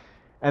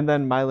 And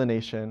then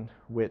myelination,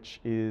 which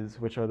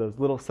are those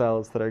little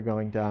cells that are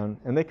going down,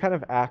 and they kind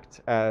of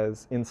act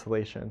as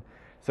insulation.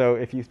 So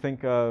if you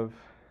think of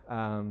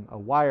a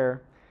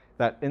wire,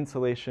 that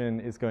insulation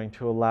is going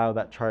to allow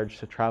that charge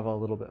to travel a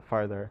little bit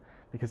farther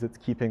because it's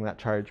keeping that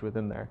charge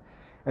within there.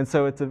 And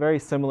so it's a very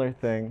similar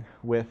thing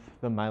with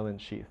the myelin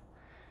sheath,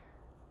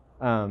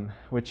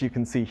 which you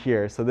can see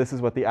here. So this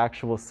is what the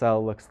actual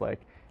cell looks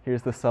like.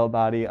 Here's the cell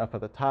body up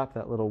at the top,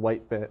 that little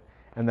white bit.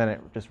 And then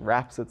it just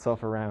wraps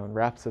itself around,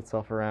 wraps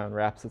itself around,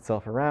 wraps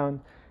itself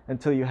around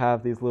until you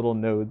have these little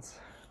nodes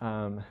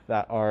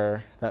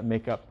that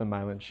make up the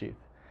myelin sheath.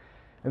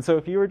 And so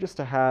if you were just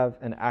to have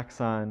an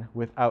axon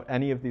without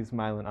any of these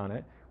myelin on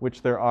it,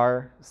 which there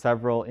are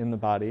several in the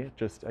body,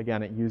 just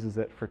again, it uses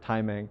it for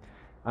timing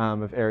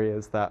of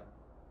areas that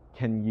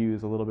can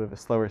use a little bit of a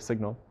slower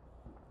signal.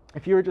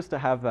 If you were just to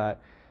have that,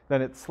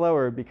 then it's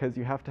slower because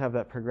you have to have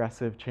that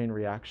progressive chain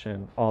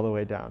reaction all the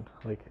way down.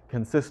 Like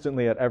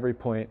consistently at every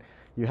point,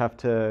 you have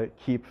to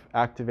keep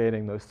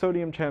activating those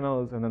sodium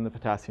channels and then the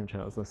potassium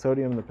channels, the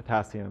sodium and the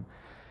potassium.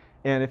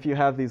 And if you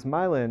have these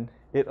myelin,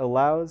 it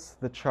allows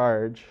the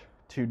charge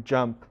to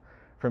jump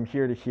from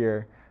here to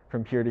here,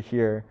 from here to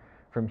here,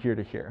 from here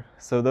to here.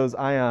 So those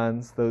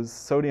ions, those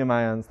sodium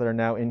ions that are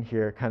now in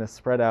here kind of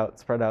spread out,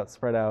 spread out,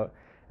 spread out,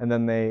 and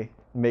then they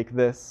make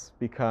this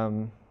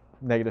become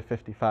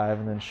 -55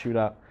 and then shoot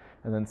up.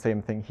 And then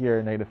same thing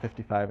here,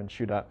 -55 and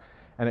shoot up.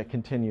 And it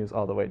continues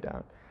all the way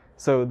down.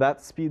 So that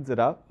speeds it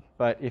up.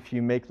 But if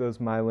you make those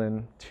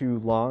myelin too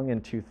long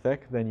and too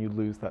thick, then you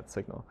lose that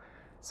signal.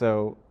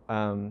 So,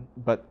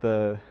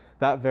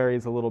 that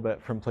varies a little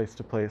bit from place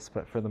to place,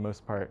 but for the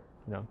most part,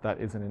 that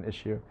isn't an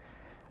issue.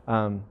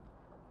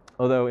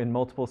 Although in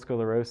multiple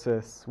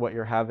sclerosis, what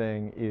you're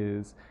having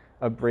is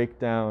a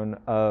breakdown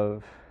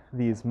of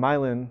these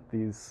myelin,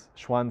 these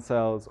Schwann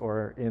cells,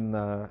 or in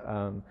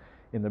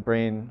the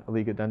brain,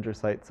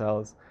 oligodendrocyte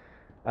cells.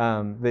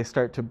 They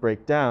start to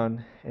break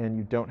down and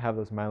you don't have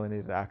those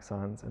myelinated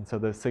axons. And so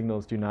those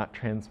signals do not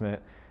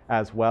transmit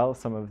as well.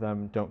 Some of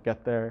them don't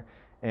get there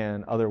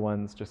and other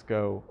ones just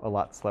go a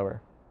lot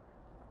slower.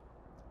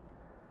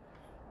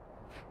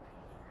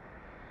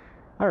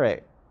 All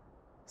right,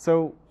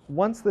 so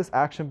once this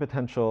action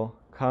potential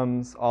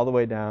comes all the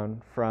way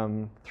down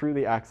through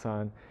the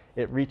axon,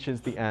 it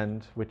reaches the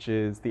end, which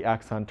is the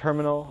axon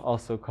terminal,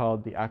 also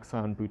called the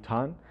axon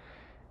bouton.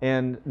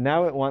 And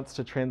now it wants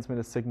to transmit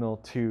a signal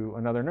to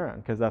another neuron,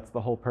 because that's the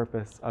whole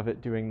purpose of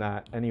it doing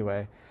that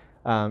anyway.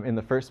 In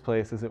the first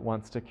place is it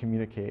wants to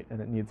communicate,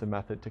 and it needs a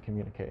method to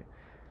communicate.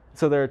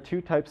 So there are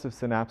two types of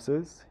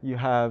synapses. You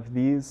have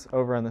these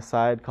over on the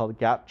side called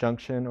gap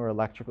junction or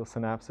electrical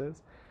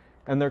synapses.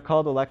 And they're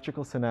called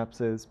electrical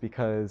synapses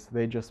because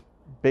they just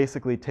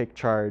basically take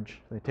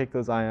charge. They take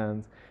those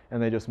ions,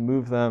 and they just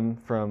move them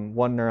from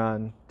one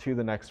neuron to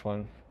the next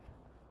one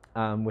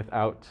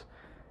without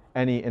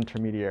any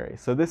intermediary.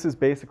 So this is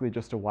basically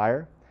just a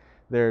wire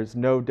there's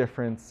no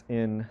difference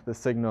in the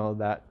signal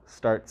that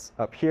starts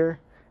up here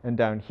and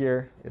down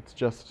here. It's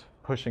just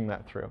pushing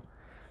that through.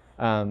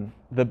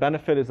 The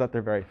benefit is that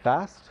they're very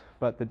fast,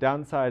 but the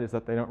downside is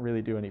that they don't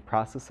really do any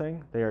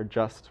processing. They are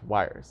just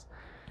wires.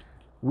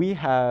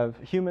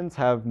 Humans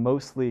have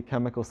mostly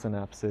chemical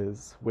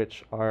synapses,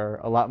 which are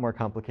a lot more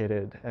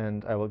complicated,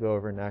 and I will go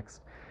over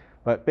next.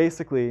 But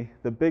basically,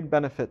 the big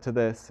benefit to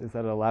this is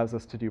that it allows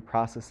us to do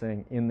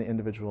processing in the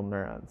individual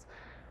neurons.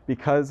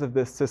 Because of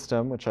this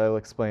system, which I will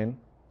explain,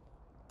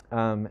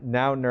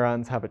 now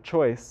neurons have a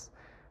choice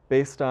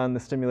based on the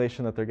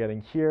stimulation that they're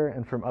getting here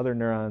and from other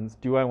neurons.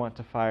 Do I want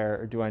to fire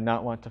or do I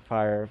not want to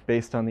fire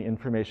based on the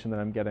information that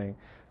I'm getting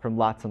from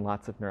lots and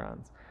lots of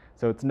neurons?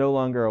 So it's no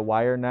longer a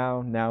wire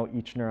now. Now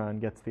each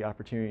neuron gets the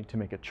opportunity to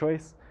make a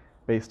choice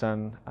based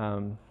on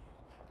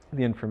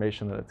the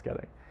information that it's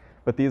getting.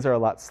 But these are a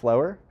lot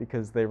slower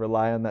because they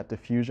rely on that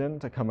diffusion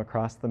to come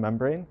across the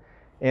membrane.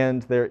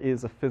 And there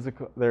is a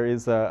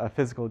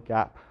physical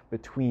gap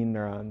between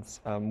neurons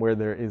where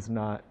there is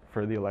not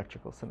for the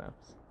electrical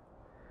synapse.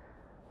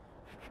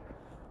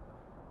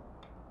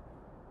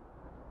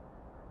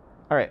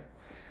 All right,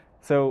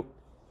 so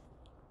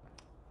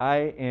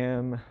I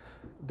am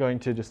going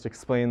to just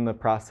explain the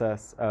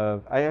process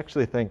of, I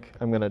actually think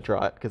I'm going to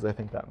draw it because I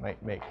think that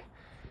might make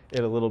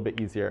it a little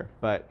bit easier.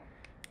 But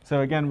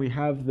so again, we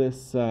have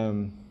this,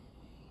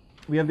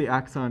 we have the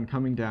axon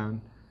coming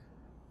down,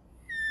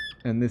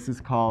 and this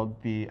is called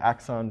the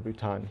axon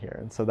bouton here.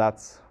 And so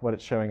that's what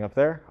it's showing up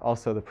there.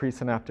 Also the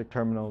presynaptic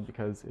terminal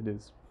because it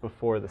is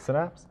before the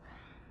synapse.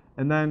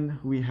 And then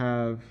we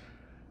have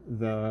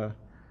the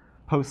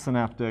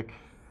postsynaptic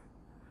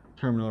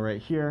terminal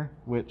right here,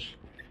 which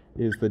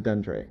is the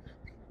dendrite.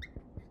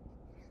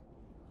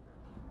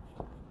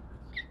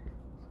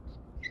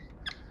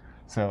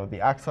 So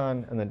the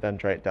axon and the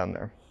dendrite down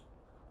there.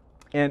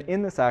 And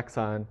in this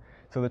axon,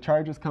 so the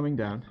charge is coming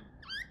down.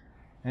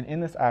 And in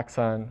this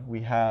axon,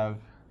 we have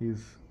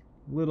these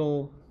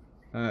little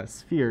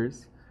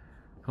spheres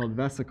called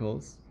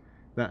vesicles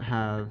that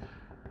have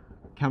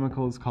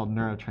chemicals called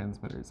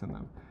neurotransmitters in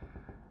them.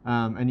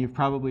 And you've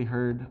probably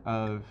heard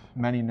of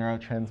many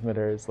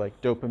neurotransmitters like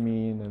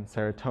dopamine and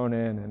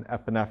serotonin and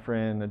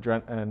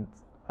epinephrine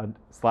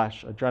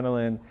slash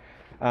adrenaline.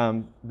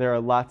 There are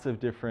lots of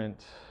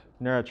different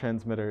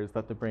neurotransmitters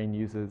that the brain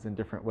uses in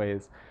different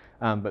ways.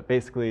 But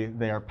basically,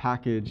 they are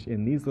packaged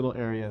in these little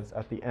areas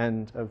at the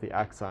end of the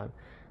axon.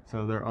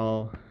 So they're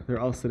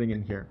all sitting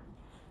in here.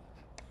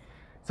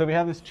 So we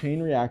have this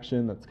chain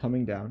reaction that's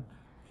coming down.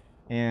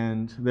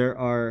 And there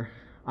are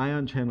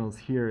ion channels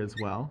here as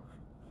well,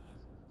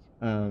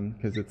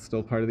 because it's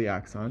still part of the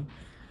axon.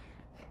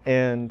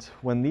 And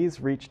when these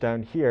reach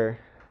down here,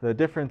 the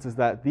difference is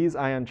that these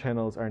ion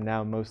channels are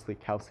now mostly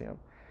calcium.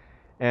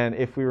 And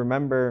if we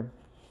remember,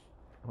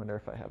 I wonder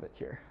if I have it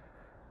here.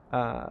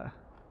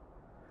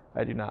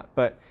 I do not.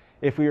 But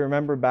if we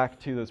remember back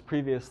to those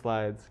previous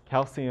slides,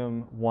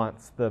 calcium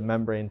wants the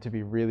membrane to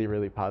be really,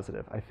 really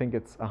positive. I think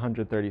it's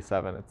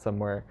 137. It's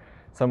somewhere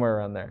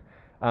around there.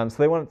 So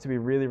they want it to be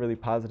really, really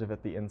positive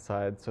at the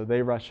inside. So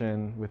they rush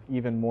in with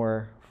even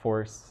more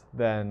force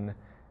than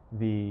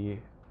the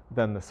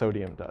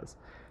sodium does.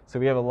 So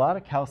we have a lot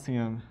of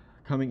calcium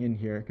coming in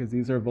here because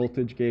these are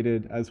voltage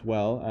gated as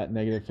well at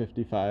negative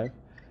 55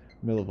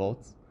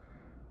 millivolts.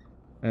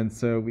 And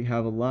so we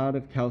have a lot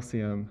of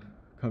calcium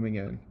coming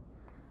in.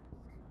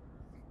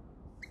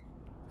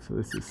 So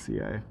this is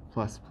Ci++.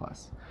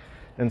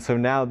 And so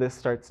now this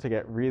starts to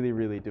get really,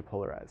 really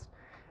depolarized.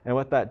 And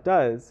what that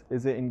does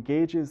is it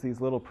engages these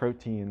little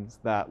proteins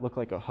that look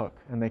like a hook.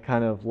 And they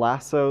kind of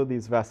lasso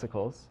these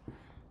vesicles,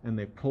 and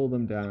they pull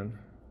them down,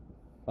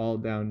 all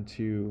down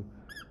to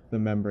the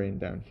membrane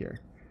down here.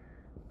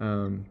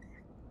 And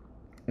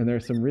there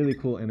are some really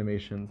cool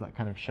animations that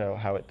kind of show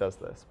how it does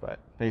this. But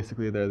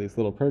basically, there are these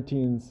little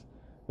proteins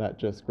that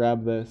just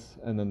grab this,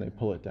 and then they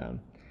pull it down.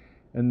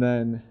 And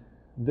then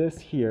this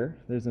here,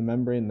 there's a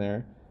membrane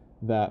there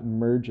that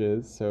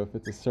merges. So if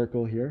it's a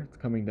circle here, it's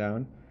coming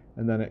down.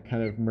 And then it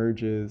kind of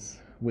merges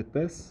with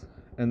this.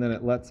 And then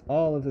it lets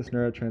all of this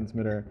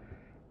neurotransmitter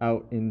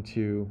out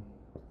into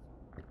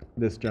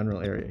this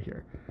general area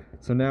here.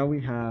 So now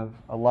we have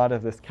a lot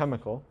of this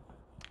chemical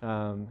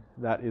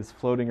that is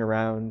floating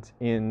around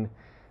in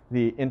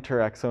the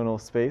interaxonal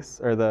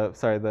space, or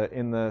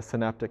in the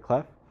synaptic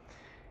cleft.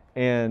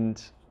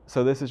 And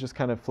so this is just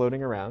kind of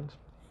floating around.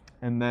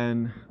 And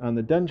then on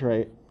the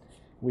dendrite,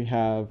 we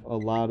have a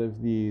lot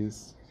of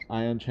these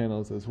ion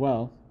channels as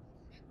well.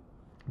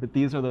 But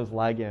these are those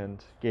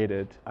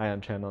ligand-gated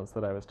ion channels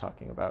that I was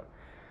talking about.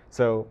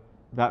 So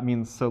that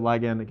means, so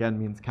ligand again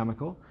means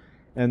chemical.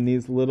 And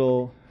these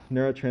little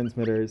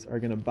neurotransmitters are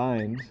going to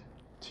bind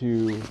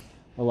to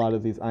a lot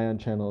of these ion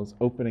channels,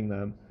 opening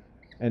them.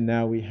 And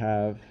now we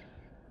have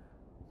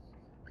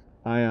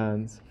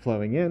ions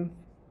flowing in.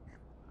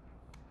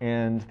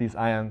 And these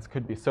ions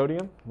could be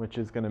sodium, which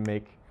is going to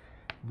make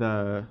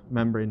the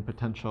membrane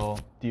potential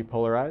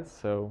depolarize.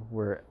 So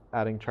we're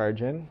adding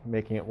charge in,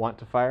 making it want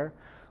to fire.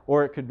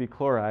 Or it could be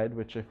chloride,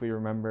 which if we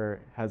remember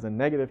has a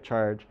negative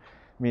charge,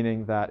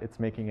 meaning that it's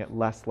making it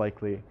less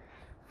likely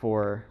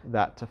for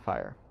that to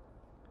fire.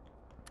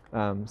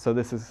 So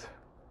this is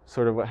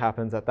sort of what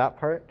happens at that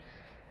part.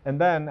 And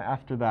then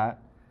after that,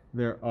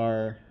 there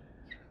are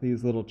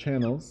these little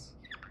channels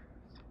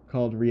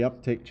called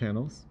reuptake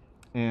channels.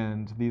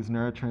 And these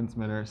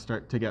neurotransmitters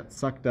start to get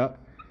sucked up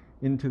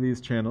into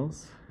these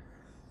channels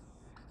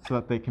so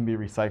that they can be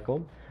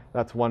recycled.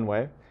 That's one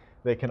way.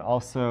 They can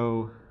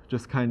also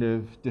just kind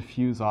of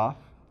diffuse off,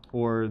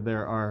 or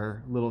there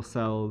are little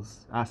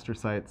cells,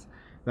 astrocytes,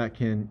 that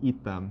can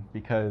eat them,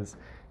 because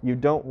you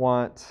don't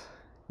want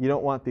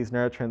these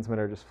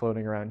neurotransmitters just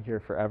floating around here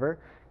forever,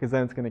 because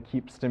then it's going to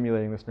keep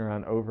stimulating this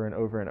neuron over and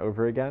over and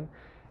over again.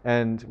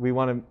 And we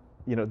want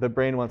to, the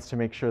brain wants to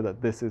make sure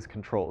that this is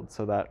controlled,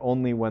 so that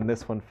only when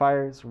this one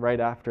fires, right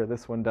after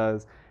this one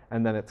does,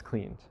 and then it's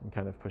cleaned and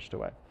kind of pushed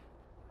away.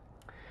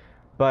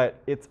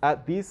 But it's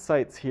at these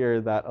sites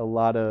here that a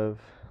lot of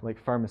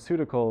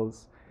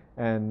pharmaceuticals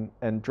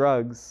and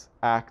drugs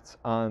act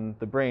on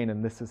the brain,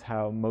 and this is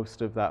how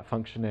most of that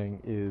functioning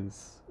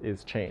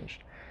is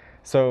changed.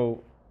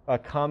 So a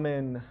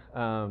common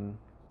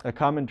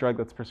drug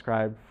that's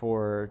prescribed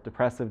for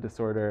depressive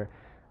disorder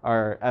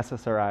are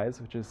SSRIs,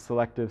 which is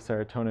selective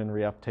serotonin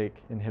reuptake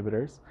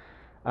inhibitors.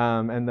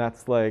 And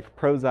that's like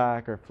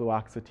Prozac or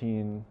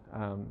fluoxetine,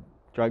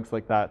 drugs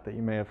like that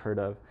you may have heard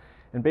of.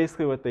 And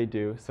basically what they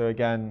do, so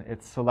again,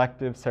 it's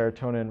selective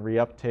serotonin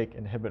reuptake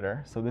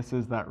inhibitor. So this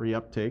is that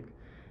reuptake.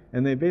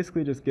 And they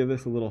basically just give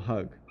this a little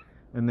hug.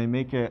 And they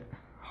make it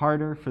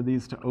harder for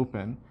these to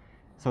open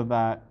so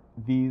that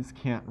these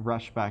can't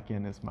rush back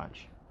in as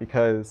much.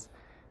 Because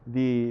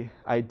the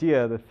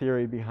idea, the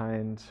theory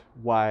behind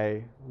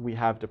why we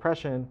have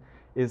depression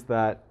is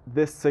that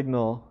this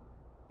signal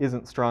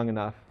isn't strong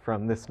enough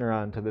from this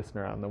neuron to this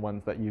neuron, the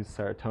ones that use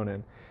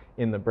serotonin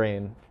in the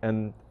brain.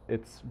 And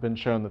it's been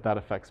shown that that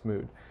affects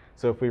mood.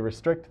 So if we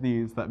restrict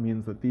these, that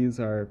means that these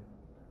are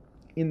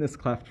in this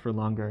cleft for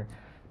longer.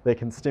 They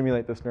can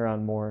stimulate this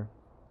neuron more.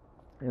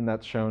 And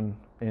that's shown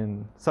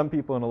in some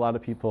people and a lot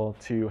of people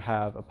to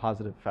have a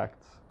positive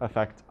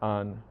effect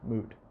on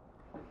mood.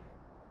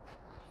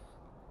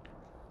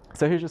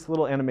 So here's just a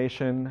little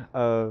animation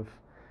of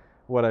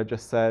what I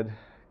just said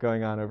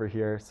going on over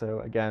here.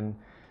 So again,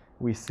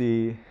 we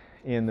see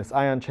in this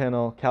ion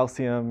channel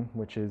calcium,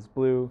 which is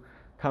blue,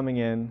 coming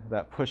in,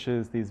 that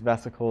pushes these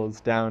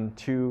vesicles down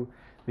to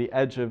the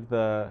edge of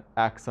the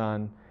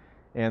axon,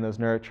 and those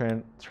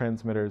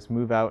neurotransmitters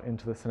move out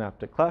into the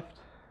synaptic cleft,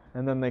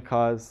 and then they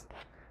cause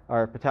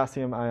our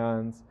potassium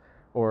ions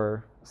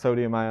or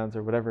sodium ions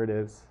or whatever it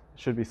is,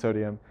 should be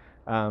sodium,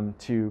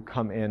 to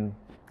come in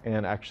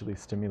and actually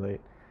stimulate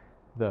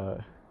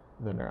the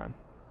neuron.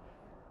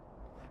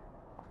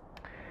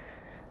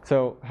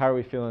 So how are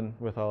we feeling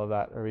with all of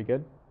that? Are we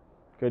good?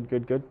 Good,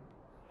 good, good?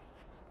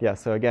 Yeah,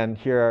 so again,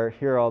 here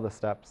are all the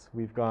steps.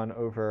 We've gone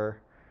over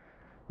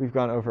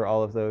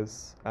all of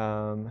those.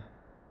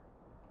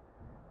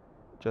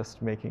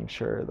 Just making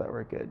sure that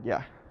we're good.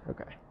 Yeah,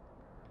 okay.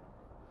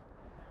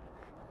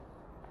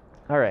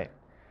 All right,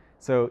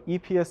 so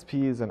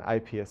EPSPs and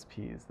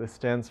IPSPs. This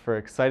stands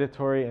for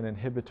excitatory and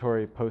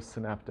inhibitory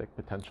postsynaptic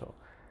potential.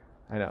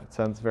 I know, it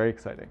sounds very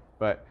exciting,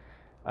 but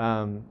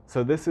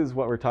so this is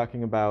what we're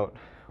talking about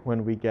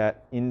when we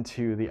get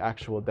into the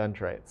actual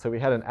dendrite. So we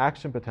had an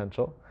action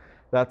potential.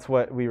 That's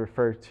what we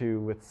refer to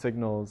with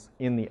signals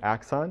in the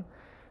axon.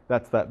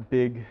 That's that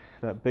big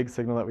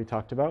signal that we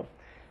talked about.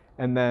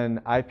 And then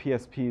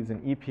IPSPs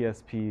and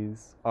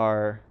EPSPs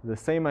are the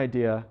same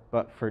idea,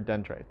 but for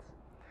dendrites.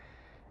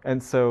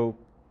 And so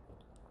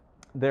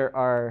there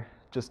are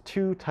just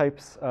two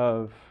types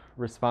of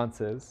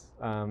responses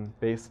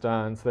based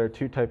on, so there are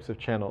two types of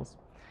channels.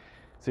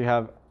 So you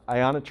have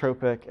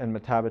ionotropic and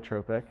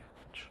metabotropic.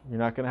 You're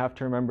not going to have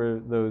to remember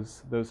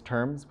those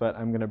terms, but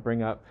I'm going to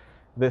bring up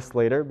this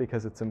later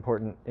because it's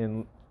important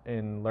in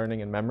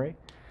learning and memory.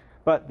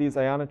 But these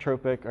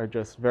ionotropic are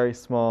just very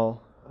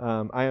small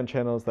ion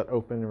channels that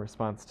open in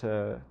response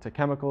to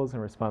chemicals, in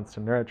response to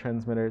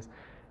neurotransmitters,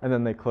 and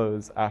then they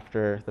close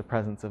after the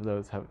presence of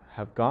those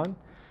have gone.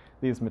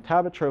 These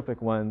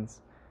metabotropic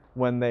ones,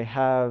 when they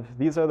have,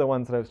 these are the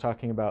ones that I was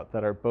talking about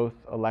that are both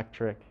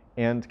electric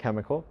and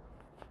chemical.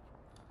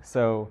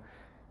 So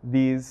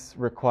these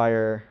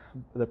require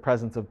the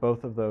presence of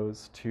both of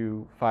those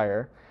to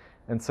fire.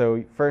 And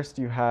so first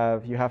you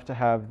have to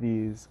have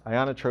these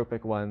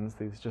ionotropic ones,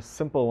 these just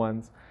simple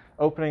ones,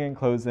 opening and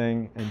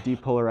closing and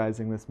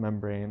depolarizing this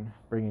membrane,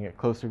 bringing it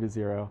closer to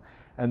zero.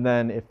 And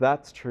then if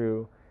that's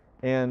true,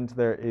 and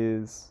there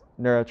is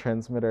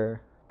neurotransmitter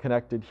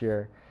connected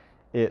here,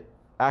 it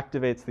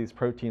activates these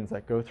proteins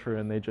that go through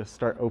and they just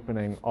start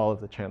opening all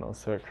of the channels.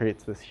 So it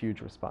creates this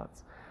huge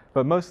response.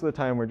 But most of the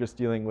time we're just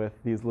dealing with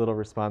these little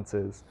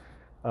responses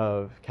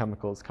of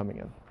chemicals coming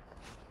in.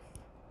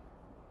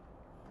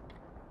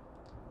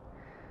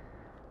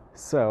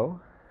 So,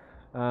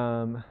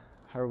 how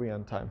are we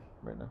on time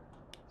right now?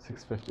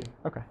 6:50.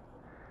 Okay.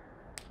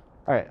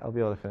 All right, I'll be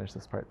able to finish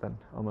this part then.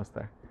 Almost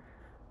there.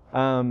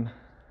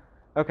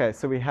 Okay,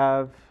 so we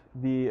have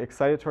the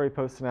excitatory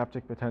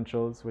postsynaptic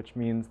potentials, which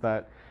means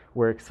that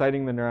we're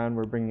exciting the neuron,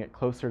 we're bringing it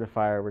closer to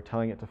fire, we're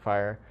telling it to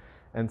fire.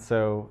 And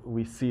so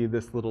we see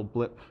this little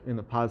blip in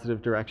the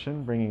positive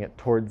direction, bringing it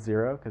towards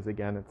 0, because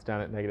again, it's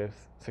down at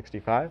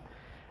 -65.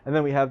 And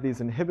then we have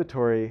these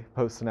inhibitory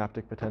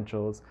postsynaptic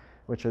potentials,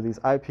 which are these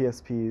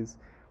IPSPs,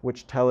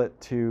 which tell it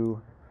to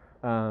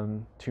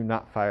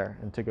not fire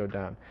and to go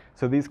down.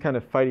 So these kind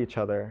of fight each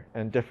other,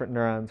 and different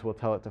neurons will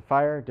tell it to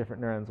fire,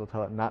 different neurons will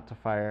tell it not to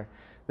fire.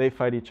 They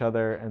fight each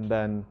other, and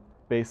then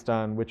based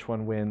on which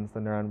one wins, the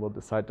neuron will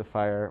decide to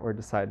fire or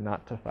decide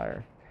not to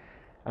fire.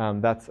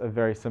 That's a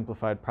very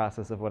simplified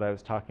process of what I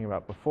was talking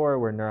about before,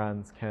 where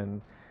neurons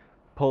can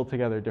pull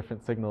together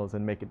different signals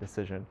and make a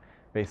decision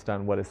based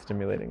on what is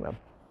stimulating them.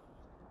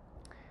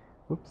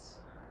 Oops.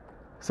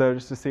 So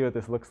just to see what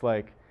this looks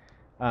like,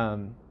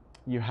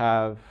 you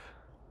have,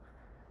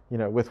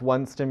 with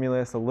one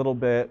stimulus, a little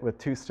bit. With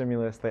two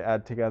stimulus, they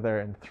add together,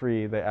 and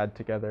three, they add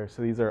together.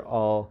 So these are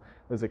all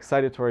those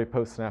excitatory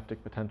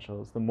postsynaptic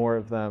potentials. The more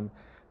of them,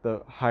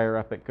 the higher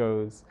up it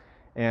goes.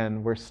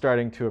 And we're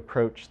starting to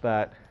approach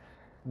that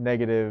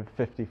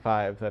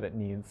 -55 that it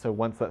needs. So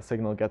once that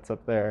signal gets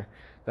up there,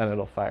 then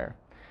it'll fire.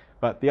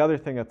 But the other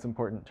thing that's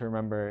important to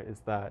remember is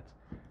that,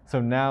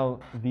 so now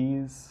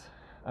these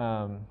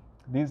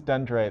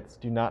dendrites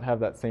do not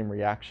have that same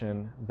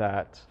reaction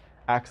that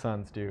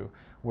axons do,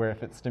 where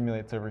if it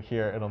stimulates over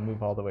here, it'll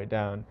move all the way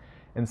down.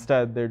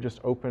 Instead, they're just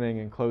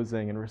opening and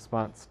closing in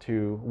response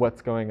to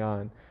what's going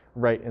on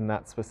right in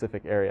that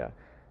specific area.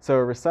 So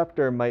a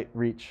receptor might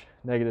reach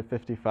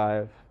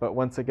 -55, but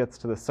once it gets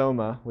to the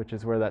soma, which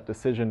is where that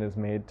decision is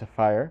made to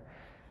fire,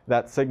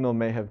 that signal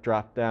may have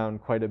dropped down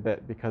quite a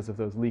bit because of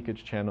those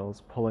leakage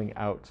channels pulling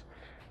out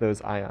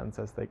those ions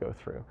as they go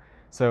through.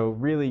 So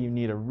really, you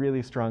need a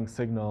really strong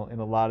signal in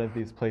a lot of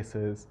these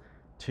places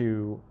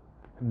to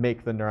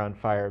make the neuron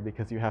fire,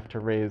 because you have to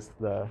raise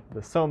the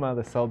soma,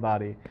 the cell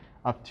body,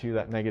 up to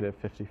that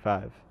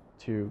 -55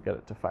 to get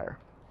it to fire.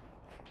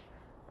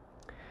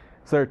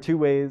 So there are two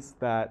ways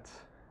that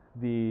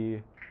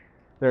the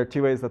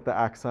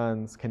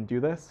axons can do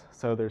this.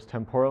 So there's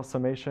temporal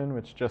summation,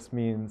 which just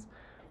means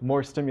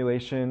more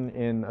stimulation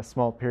in a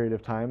small period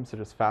of time, so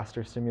just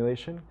faster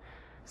stimulation.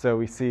 So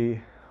we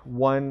see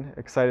one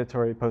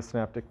excitatory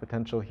postsynaptic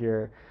potential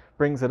here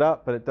brings it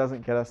up, but it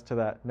doesn't get us to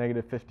that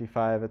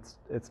 -55.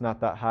 It's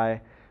not that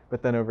high.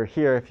 But then over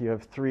here, if you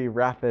have three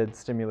rapid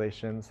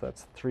stimulations,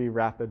 that's three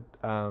rapid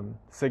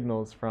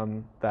signals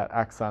from that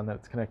axon that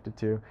it's connected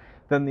to,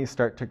 then these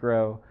start to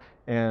grow,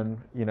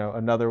 and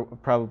another,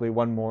 probably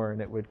one more,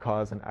 and it would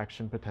cause an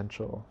action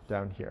potential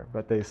down here.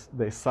 But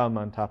they sum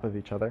on top of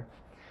each other.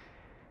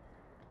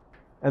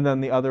 And then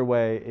the other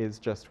way is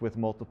just with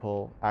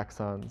multiple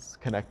axons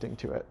connecting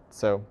to it.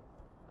 So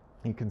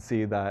you can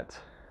see that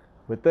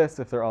with this,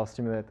 if they're all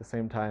stimulated at the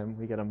same time,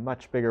 we get a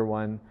much bigger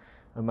one,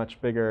 a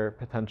much bigger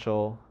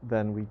potential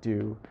than we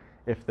do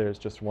if there's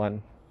just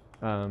one.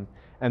 And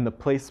the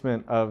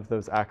placement of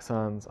those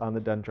axons on the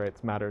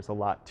dendrites matters a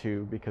lot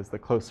too, because the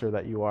closer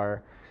that you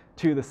are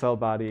to the cell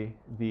body,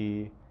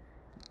 the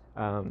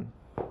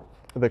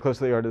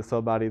closer you are to the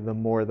cell body, the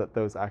more that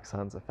those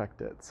axons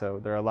affect it. So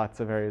there are lots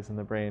of areas in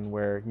the brain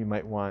where you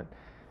might want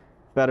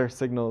better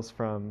signals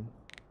from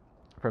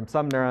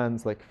some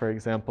neurons. Like, for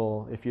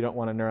example, if you don't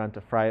want a neuron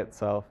to fry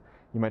itself,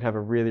 you might have a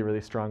really,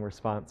 really strong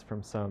response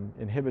from some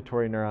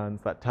inhibitory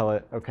neurons that tell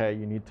it, okay,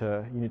 you need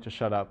to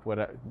shut up,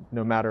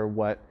 no matter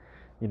what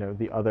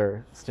the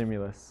other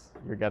stimulus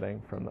you're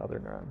getting from the other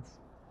neurons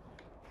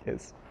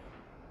is.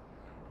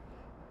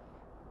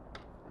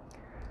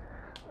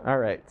 All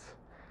right.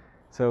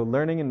 So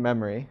learning and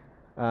memory,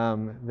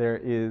 there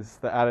is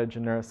the adage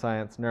in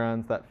neuroscience,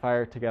 neurons that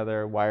fire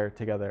together wire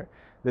together.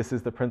 This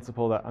is the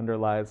principle that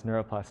underlies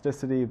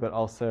neuroplasticity, but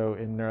also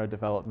in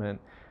neurodevelopment,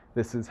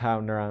 this is how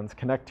neurons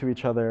connect to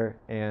each other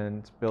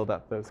and build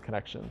up those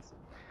connections.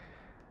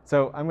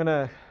 So I'm going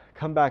to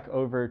come back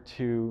over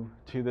to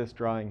this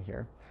drawing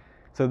here.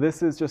 So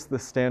this is just the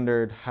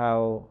standard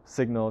how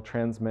signal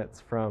transmits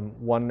from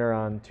one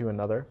neuron to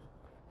another.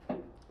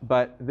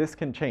 But this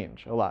can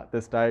change a lot.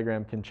 This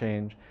diagram can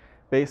change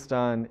based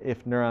on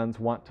if neurons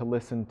want to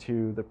listen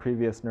to the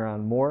previous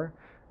neuron more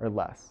or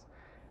less.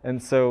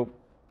 And so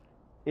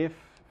if,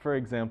 for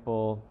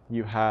example,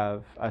 you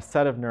have a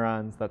set of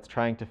neurons that's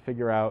trying to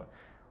figure out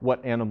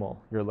what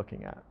animal you're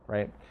looking at,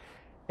 right?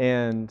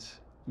 And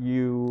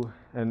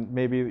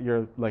maybe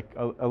you're like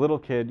a little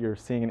kid, you're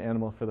seeing an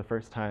animal for the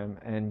first time,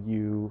 and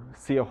you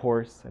see a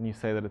horse and you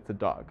say that it's a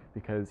dog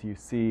because you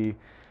see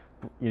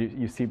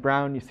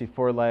brown, you see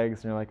four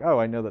legs, and you're like, oh,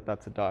 I know that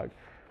that's a dog.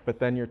 But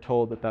then you're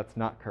told that that's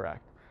not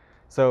correct.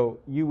 So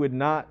you would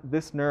not,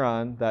 this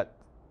neuron that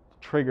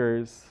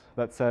triggers,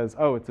 that says,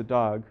 oh, it's a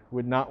dog,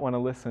 would not want to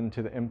listen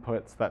to the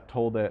inputs that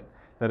told it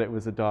that it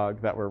was a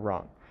dog that were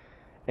wrong.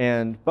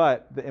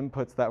 But the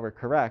inputs that were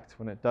correct,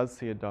 when it does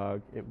see a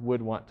dog, it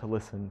would want to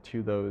listen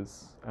to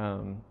those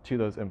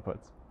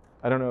inputs.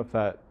 I don't know if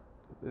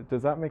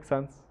does that make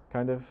sense,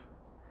 kind of?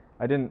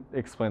 I didn't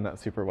explain that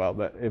super well,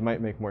 but it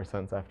might make more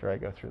sense after I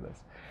go through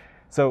this.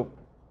 So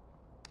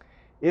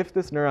if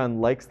this neuron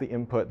likes the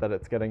input that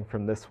it's getting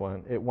from this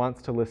one, it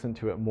wants to listen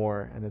to it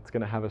more, and it's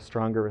going to have a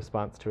stronger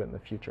response to it in the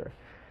future.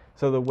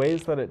 So the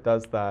ways that it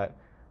does that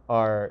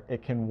are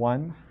it can,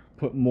 one,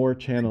 put more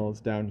channels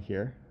down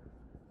here.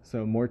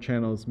 So more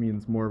channels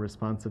means more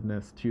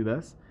responsiveness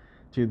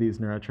to these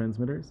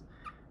neurotransmitters,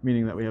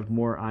 meaning that we have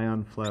more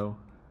ion flow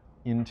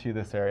into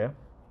this area.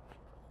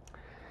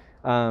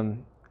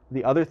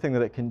 The other thing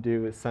that it can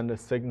do is send a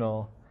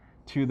signal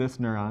to this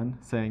neuron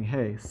saying,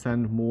 hey,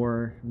 send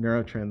more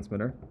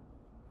neurotransmitter,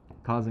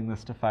 causing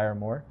this to fire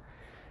more.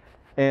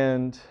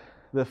 And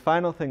the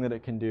final thing that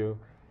it can do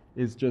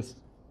is just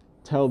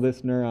tell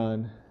this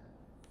neuron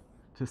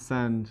to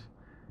send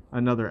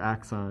another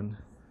axon,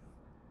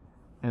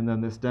 and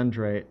then this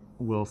dendrite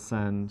will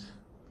send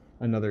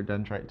another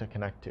dendrite to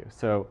connect to.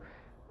 So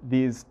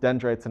these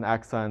dendrites and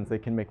axons, they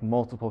can make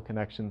multiple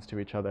connections to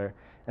each other,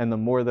 and the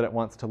more that it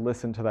wants to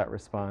listen to that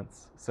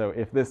response, so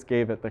if this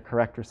gave it the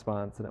correct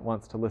response and it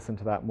wants to listen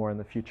to that more in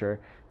the future,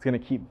 it's going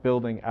to keep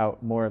building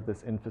out more of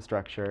this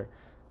infrastructure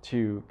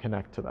to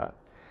connect to that.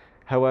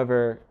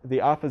 However,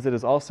 the opposite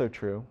is also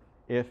true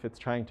if it's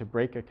trying to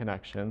break a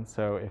connection.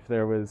 So if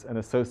there was an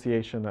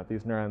association that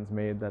these neurons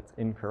made that's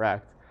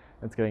incorrect,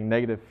 it's getting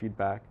negative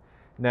feedback,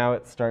 now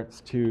it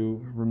starts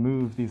to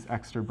remove these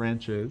extra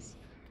branches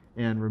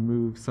and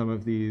remove some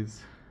of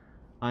these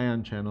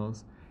ion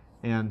channels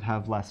and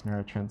have less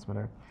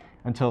neurotransmitter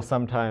until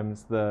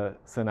sometimes the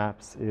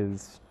synapse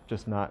is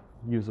just not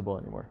usable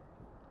anymore.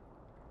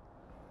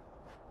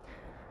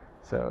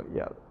 So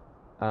yeah,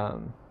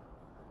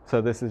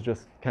 so this is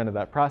just kind of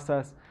that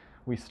process.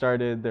 We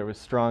started, there was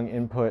strong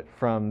input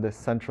from this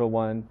central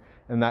one,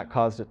 and that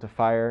caused it to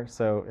fire.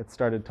 So it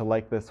started to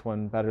like this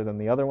one better than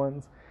the other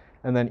ones.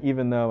 And then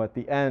even though at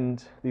the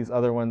end, these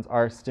other ones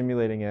are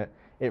stimulating it,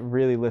 it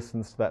really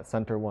listens to that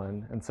center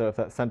one. And so if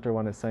that center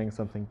one is saying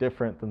something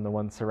different than the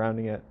one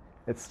surrounding it,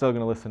 it's still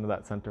going to listen to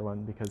that center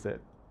one because it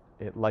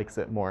likes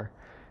it more.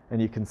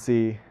 And you can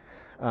see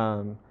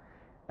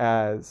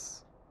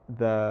as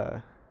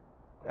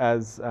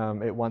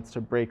it wants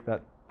to break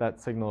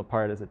that signal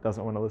apart, as it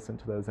doesn't want to listen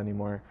to those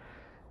anymore,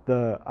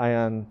 the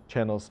ion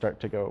channels start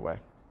to go away.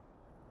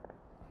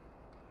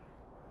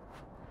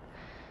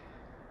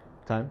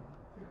 Time?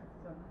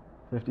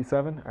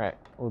 57? All right,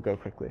 we'll go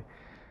quickly.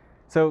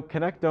 So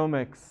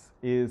connectomics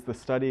is the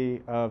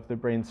study of the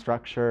brain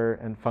structure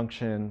and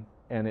function,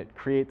 and it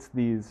creates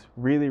these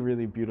really,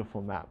 really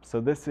beautiful maps.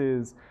 So this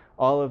is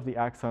all of the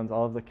axons,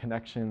 all of the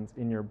connections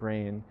in your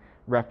brain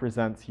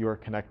represents your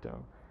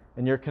connectome.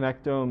 And your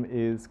connectome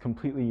is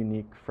completely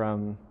unique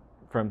from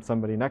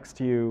somebody next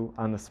to you.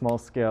 On the small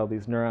scale,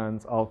 these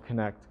neurons all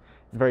connect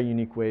in very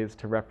unique ways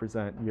to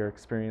represent your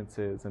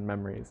experiences and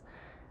memories.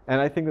 And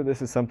I think that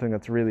this is something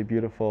that's really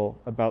beautiful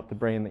about the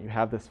brain, that you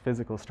have this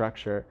physical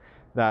structure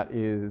that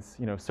is,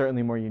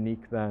 certainly more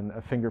unique than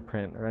a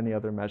fingerprint or any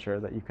other measure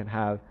that you can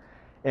have.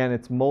 And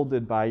it's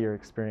molded by your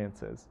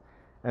experiences.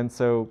 And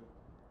so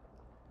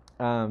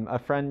a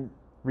friend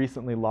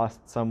recently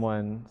lost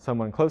someone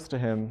close to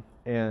him,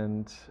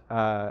 and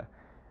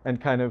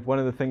kind of one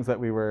of the things that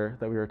we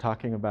were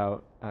talking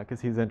about,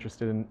 because he's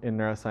interested in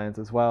neuroscience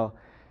as well,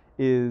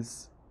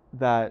 is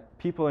that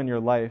people in your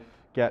life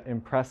get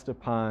impressed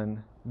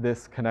upon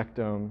this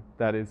connectome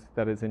that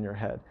is in your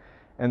head.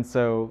 And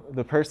so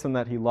the person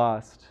that he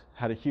lost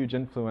had a huge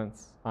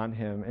influence on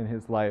him in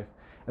his life,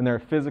 and there are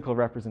physical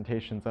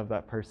representations of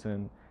that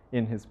person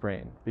in his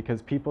brain,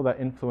 because people that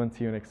influence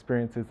you and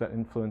experiences that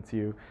influence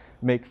you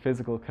make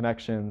physical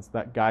connections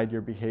that guide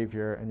your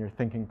behavior and your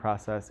thinking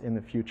process in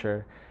the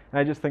future. And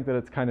I just think that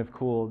it's kind of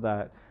cool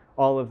that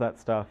all of that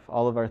stuff,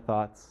 all of our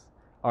thoughts,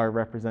 are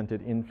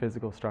represented in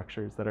physical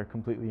structures that are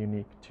completely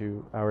unique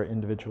to our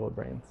individual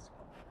brains.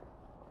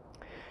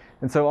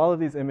 And so all of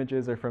these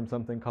images are from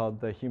something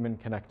called the Human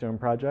Connectome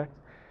Project,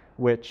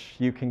 which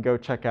you can go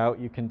check out.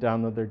 You can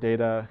download their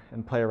data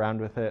and play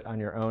around with it on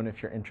your own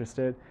if you're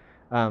interested.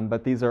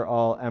 But these are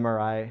all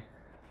MRI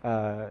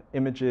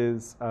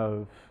images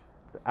of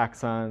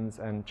axons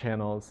and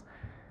channels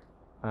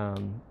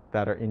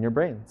that are in your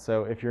brain.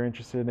 So if you're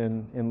interested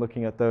in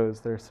looking at those,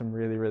 there's some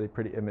really, really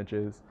pretty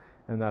images,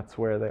 and that's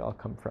where they all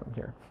come from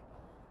here.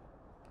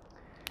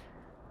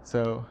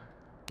 So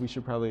we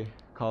should probably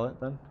call it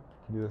then.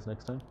 Do this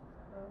next time?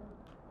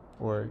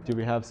 Or do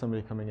we have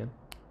somebody coming in?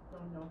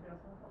 Don't know if we have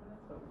someone coming in,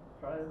 so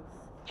try it.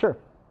 Sure.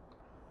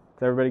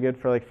 Is everybody good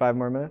for like 5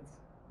 more minutes?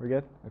 We're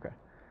good? Okay.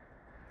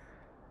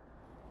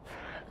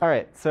 All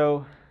right,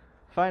 so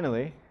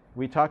finally,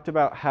 we talked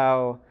about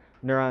how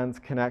neurons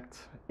connect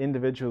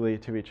individually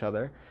to each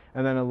other,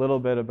 and then a little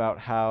bit about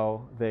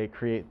how they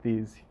create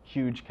these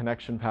huge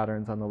connection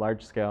patterns on the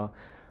large scale.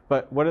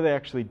 But what are they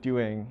actually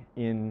doing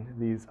in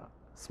these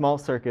small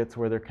circuits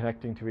where they're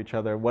connecting to each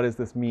other? What does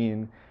this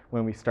mean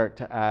when we start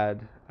to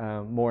add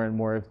more and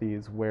more of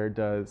these? Where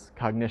does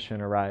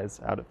cognition arise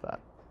out of that?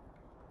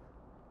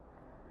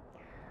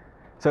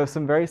 So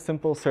some very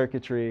simple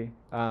circuitry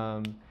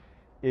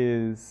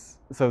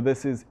so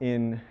this is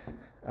in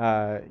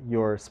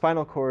your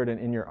spinal cord and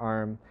in your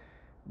arm.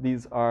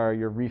 these are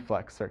your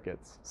reflex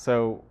circuits.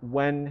 So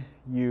when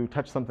you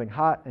touch something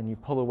hot and you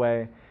pull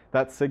away,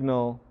 that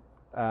signal,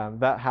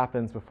 that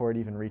happens before it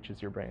even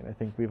reaches your brain. I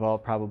think we've all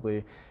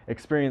probably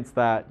experienced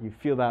that. You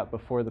feel that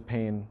before the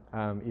pain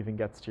even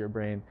gets to your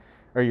brain,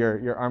 or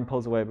your arm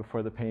pulls away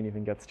before the pain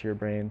even gets to your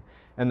brain.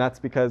 And that's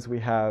because we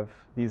have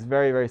these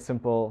very, very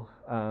simple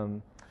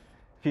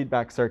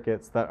feedback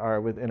circuits that are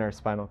within our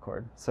spinal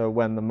cord. So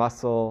when the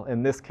muscle,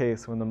 in this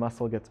case, when the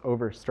muscle gets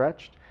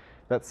overstretched,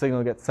 that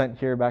signal gets sent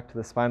here back to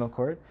the spinal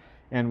cord,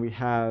 and we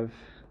have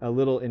a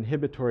little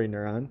inhibitory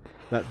neuron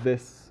that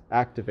this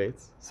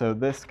activates. So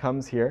this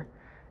comes here,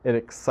 it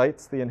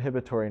excites the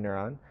inhibitory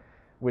neuron,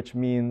 which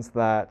means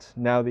that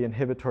now the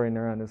inhibitory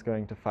neuron is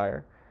going to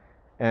fire,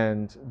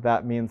 and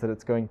that means that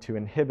it's going to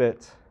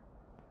inhibit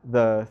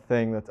the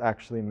thing that's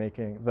actually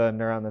making, the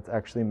neuron that's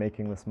actually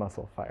making this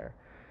muscle fire.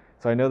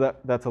 So I know that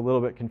that's a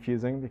little bit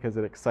confusing because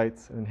it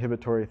excites an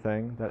inhibitory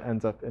thing that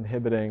ends up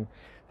inhibiting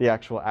the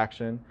actual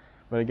action.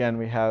 But again,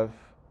 we have,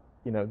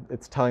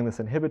 it's telling this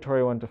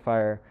inhibitory one to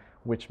fire,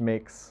 which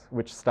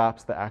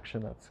stops the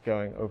action that's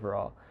going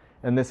overall.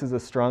 And this is a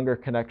stronger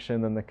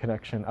connection than the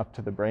connection up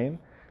to the brain.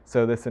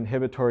 So this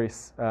inhibitory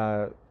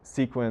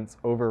sequence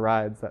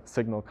overrides that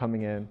signal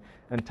coming in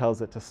and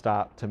tells it to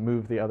stop, to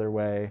move the other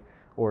way,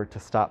 or to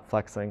stop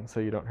flexing so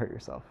you don't hurt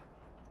yourself.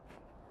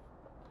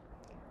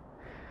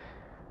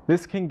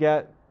 This can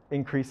get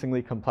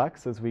increasingly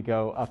complex as we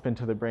go up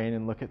into the brain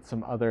and look at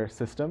some other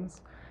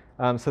systems.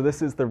 So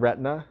this is the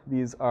retina.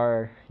 These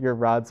are your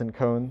rods and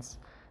cones.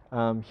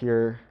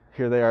 Here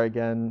they are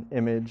again,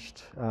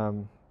 imaged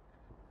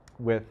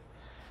with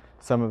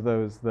some of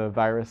the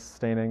virus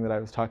staining that I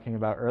was talking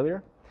about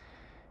earlier.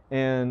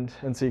 And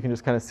so you can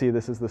just kind of see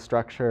this is the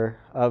structure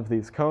of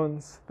these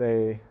cones.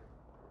 They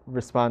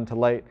respond to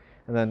light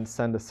and then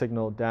send a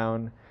signal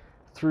down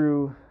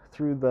through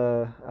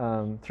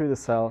the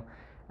cell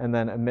and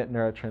then emit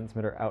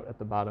neurotransmitter out at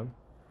the bottom.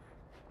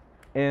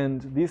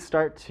 And these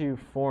start to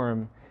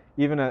form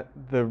even at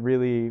the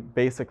really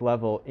basic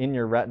level in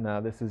your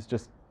retina. This is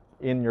just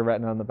in your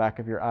retina on the back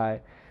of your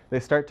eye. They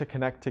start to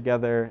connect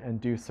together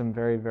and do some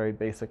very, very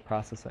basic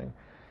processing.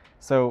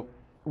 So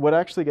what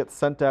actually gets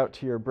sent out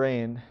to your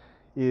brain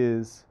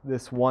is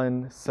this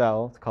one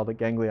cell, it's called a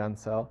ganglion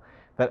cell,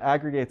 that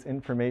aggregates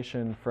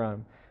information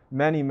from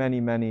many, many,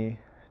 many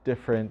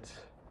different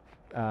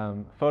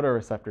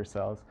photoreceptor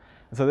cells.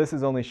 And so this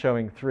is only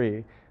showing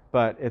 3,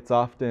 but it's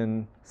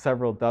often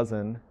several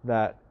dozen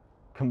that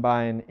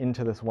combine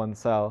into this one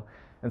cell.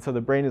 And so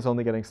the brain is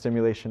only getting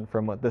stimulation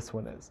from what this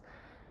one is.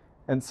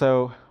 And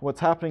so what's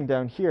happening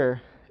down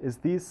here is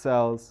these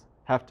cells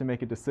have to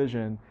make a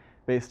decision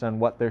based on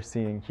what they're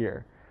seeing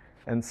here.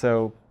 And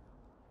so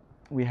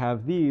we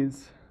have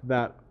these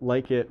that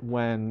like it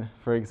when,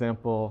 for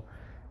example,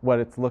 what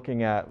it's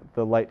looking at,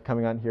 the light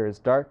coming on here is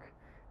dark,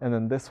 and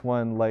then this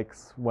one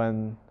likes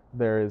when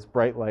there is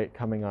bright light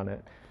coming on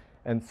it.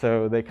 And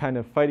so they kind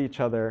of fight each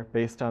other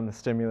based on the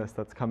stimulus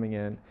that's coming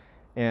in,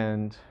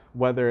 and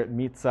whether it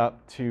meets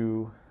up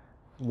to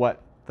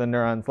what the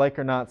neurons like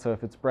or not. So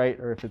if it's bright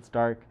or if it's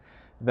dark,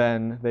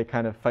 then they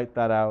kind of fight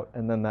that out,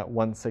 and then that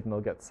one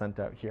signal gets sent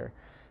out here.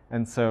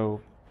 And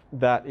so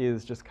that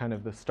is just kind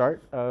of the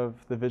start of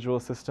the visual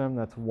system.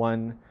 That's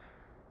one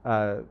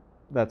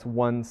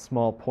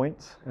small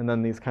point, and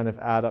then these kind of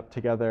add up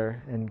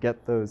together and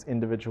get those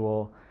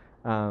individual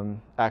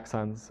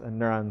axons and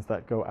neurons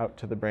that go out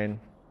to the brain.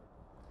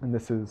 And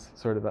this is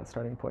sort of that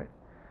starting point.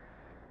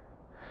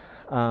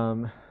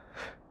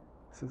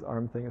 This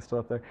arm thing is still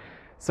up there.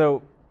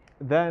 So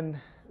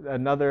then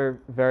another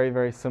very,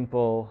 very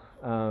simple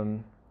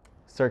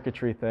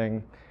circuitry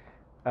thing,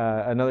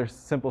 another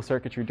simple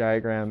circuitry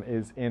diagram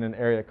is in an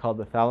area called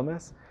the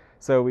thalamus.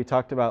 So we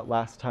talked about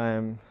last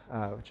time,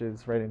 which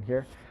is right in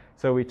here.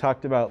 So we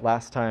talked about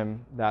last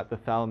time that the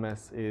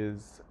thalamus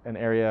is an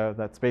area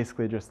that's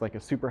basically just like a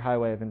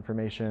superhighway of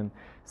information.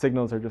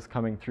 Signals are just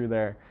coming through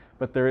there.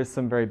 But there is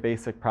some very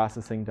basic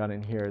processing done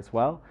in here as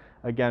well,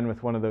 again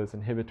with one of those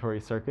inhibitory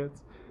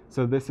circuits.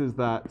 So this is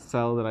that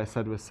cell that I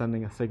said was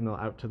sending a signal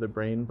out to the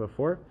brain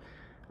before,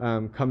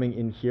 coming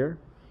in here.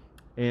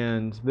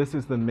 And this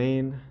is the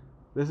main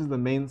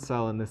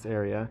cell in this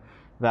area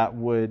that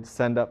would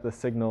send up the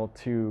signal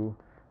to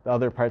the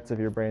other parts of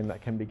your brain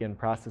that can begin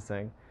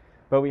processing.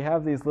 But we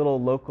have these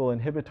little local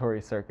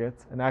inhibitory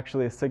circuits, and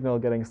actually a signal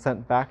getting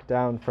sent back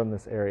down from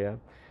this area.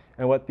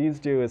 And what these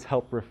do is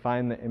help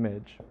refine the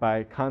image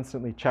by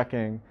constantly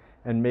checking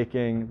and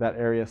making that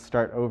area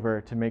start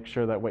over to make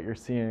sure that what you're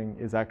seeing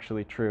is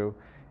actually true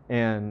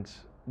and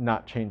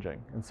not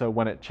changing. And so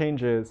when it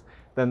changes,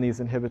 then these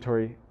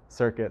inhibitory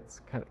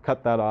circuits kind of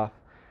cut that off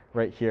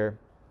right here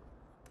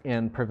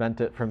and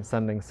prevent it from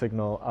sending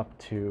signal up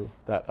to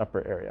that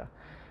upper area.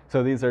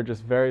 So these are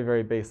just very,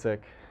 very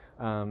basic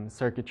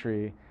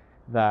circuitry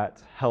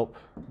that help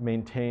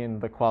maintain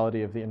the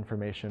quality of the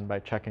information by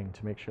checking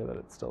to make sure that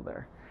it's still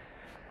there.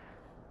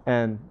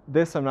 And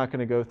this I'm not going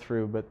to go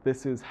through, but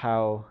this is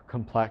how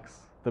complex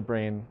the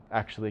brain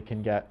actually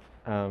can get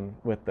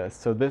with this.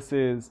 So this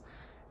is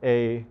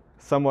a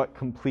somewhat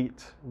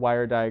complete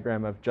wire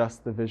diagram of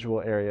just the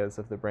visual areas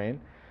of the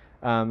brain.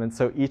 And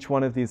so each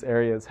one of these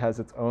areas has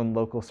its own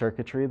local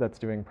circuitry that's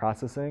doing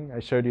processing. I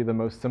showed you the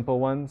most simple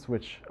ones,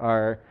 which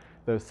are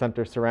those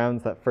center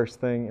surrounds, that first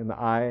thing in the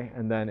eye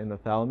and then in the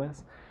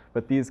thalamus.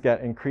 But these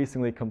get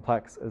increasingly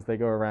complex as they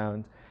go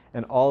around.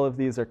 And all of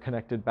these are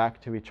connected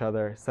back to each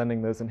other,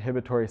 sending those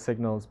inhibitory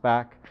signals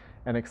back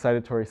and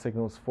excitatory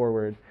signals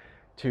forward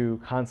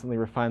to constantly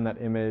refine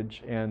that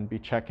image and be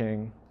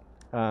checking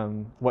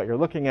what you're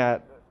looking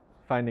at,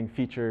 finding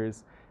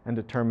features, and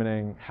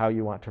determining how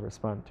you want to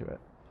respond to it.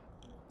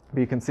 But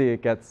you can see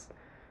it gets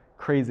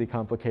crazy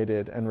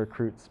complicated and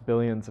recruits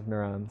billions of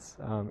neurons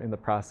in the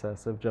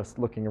process of just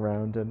looking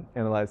around and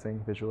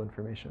analyzing visual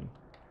information.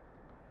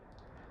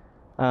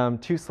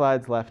 2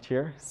 slides left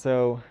here.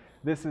 So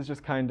this is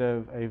just kind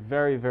of a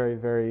very, very,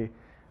 very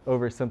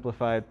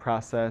oversimplified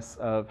process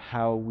of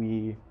how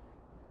we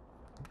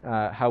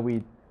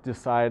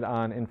decide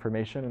on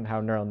information and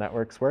how neural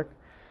networks work.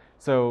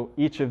 So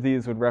each of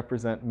these would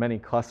represent many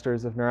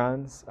clusters of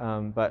neurons,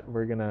 but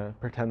we're going to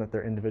pretend that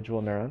they're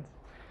individual neurons.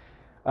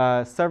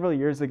 Several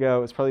years ago,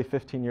 it was probably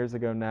 15 years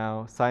ago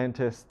now,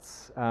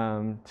 scientists,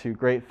 to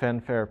great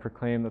fanfare,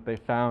 proclaimed that they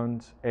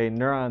found a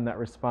neuron that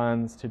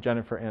responds to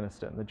Jennifer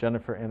Aniston, the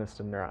Jennifer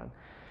Aniston neuron.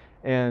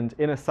 And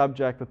in a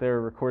subject that they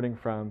were recording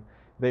from,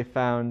 they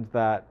found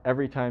that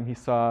every time he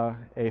saw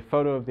a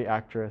photo of the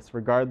actress,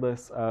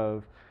 regardless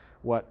of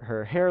what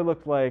her hair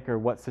looked like or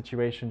what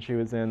situation she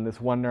was in, this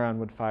one neuron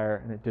would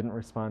fire and it didn't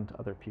respond to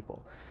other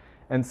people.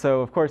 And so,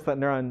 of course, that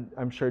neuron,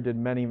 I'm sure, did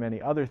many,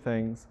 many other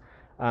things.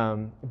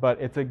 But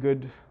it's a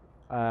good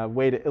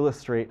way to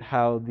illustrate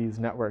how these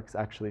networks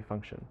actually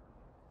function.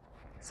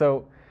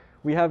 So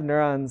we have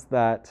neurons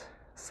that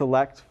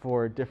select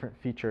for different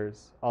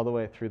features all the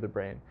way through the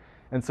brain.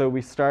 And so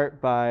we start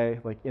by,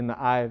 like in the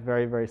eye,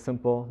 very, very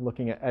simple,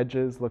 looking at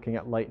edges, looking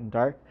at light and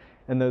dark.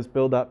 And those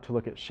build up to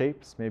look at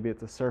shapes. Maybe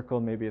it's a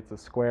circle, maybe it's a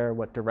square.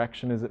 What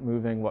direction is it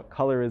moving? What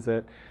color is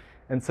it?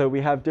 And so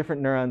we have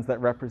different neurons that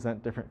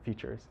represent different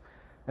features.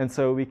 And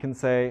so we can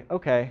say,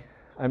 OK,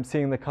 I'm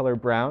seeing the color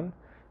brown.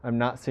 I'm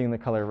not seeing the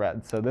color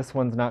red. So this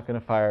one's not going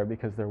to fire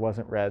because there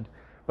wasn't red,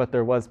 but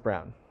there was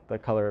brown, the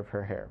color of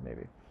her hair,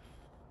 maybe.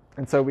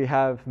 And so we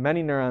have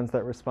many neurons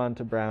that respond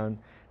to brown, and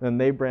then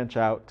they branch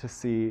out to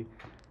see,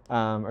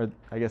 or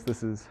I guess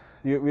this is,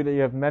 you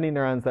have many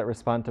neurons that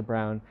respond to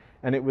brown,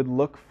 and it would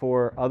look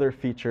for other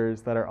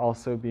features that are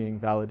also being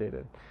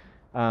validated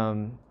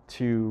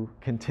to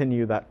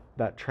continue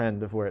that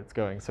trend of where it's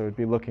going. So it would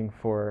be looking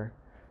for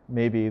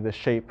maybe the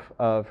shape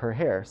of her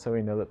hair, so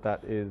we know that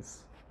that is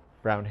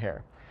brown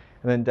hair.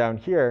 And then down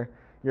here,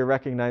 you're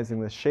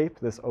recognizing this shape,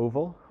 this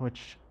oval,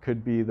 which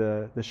could be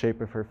the shape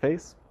of her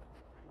face.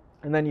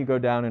 And then you go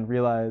down and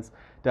realize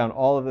down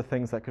all of the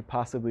things that could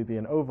possibly be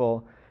an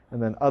oval,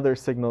 and then other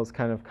signals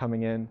kind of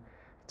coming in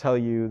tell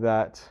you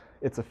that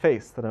it's a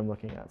face that I'm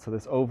looking at. So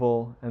this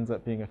oval ends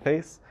up being a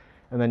face,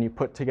 and then you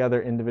put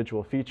together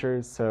individual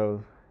features.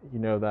 So you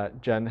know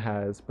that Jen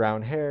has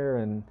brown hair,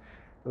 and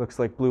it looks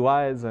like blue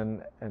eyes,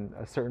 and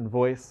a certain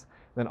voice.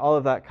 Then all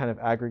of that kind of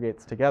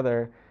aggregates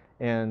together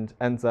and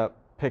ends up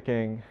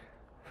picking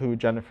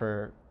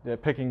Jennifer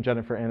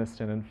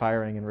Aniston and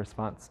firing in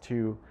response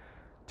to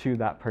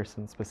that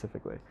person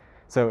specifically.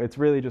 So it's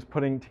really just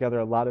putting together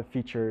a lot of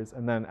features,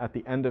 and then at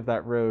the end of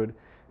that road,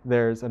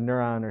 there's a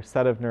neuron or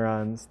set of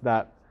neurons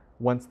that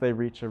once they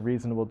reach a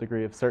reasonable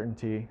degree of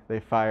certainty, they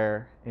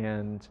fire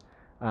and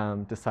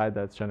decide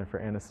that it's Jennifer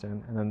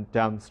Aniston. And then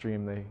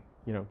downstream, they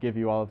give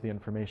you all of the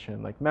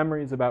information, like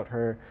memories about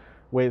her,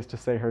 ways to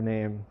say her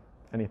name,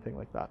 anything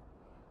like that.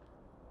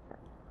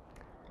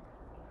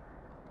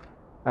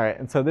 All right,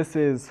 and so this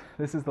is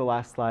the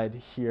last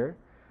slide here,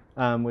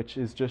 which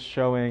is just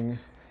showing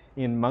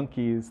in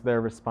monkeys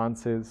their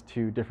responses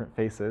to different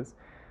faces,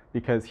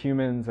 because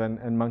humans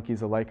and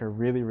monkeys alike are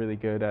really, really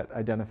good at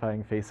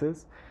identifying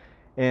faces.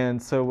 And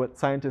so what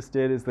scientists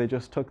did is they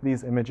just took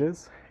these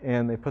images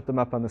and they put them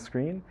up on the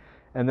screen,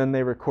 and then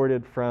they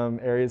recorded from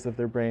areas of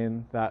their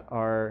brain that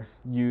are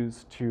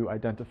used to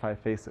identify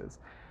faces.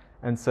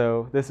 And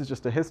so this is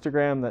just a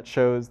histogram that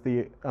shows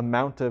the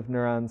amount of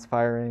neurons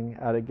firing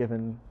at a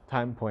given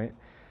time point.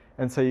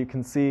 And so you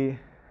can see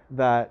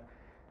that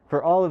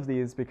for all of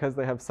these, because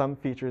they have some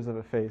features of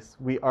a face,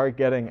 we are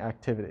getting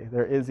activity.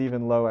 There is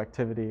even low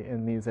activity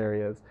in these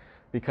areas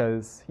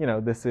because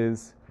this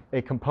is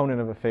a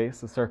component of a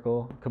face, a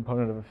circle,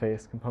 component of a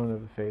face, component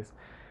of a face.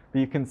 But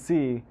you can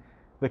see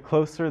the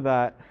closer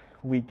that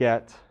we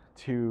get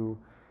to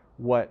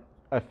what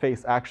a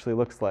face actually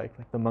looks like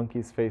the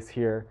monkey's face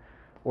here,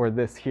 or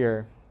this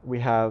here, we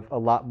have a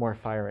lot more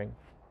firing.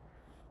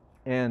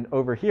 And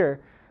over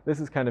here, this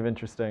is kind of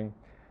interesting.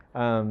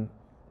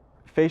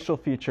 Facial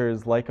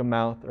features like a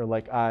mouth or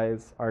like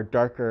eyes are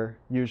darker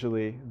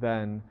usually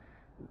than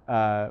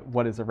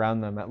what is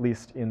around them, at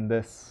least in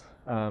this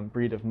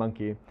breed of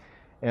monkey.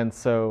 And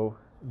so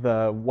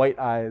the white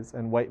eyes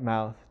and white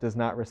mouth does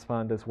not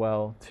respond as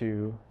well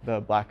to the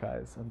black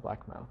eyes and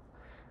black mouth.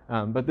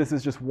 But this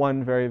is just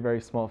one very,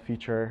 very small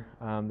feature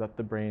that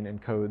the brain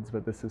encodes,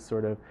 but this is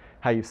sort of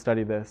how you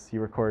study this. You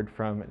record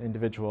from an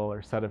individual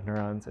or set of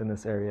neurons in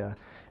this area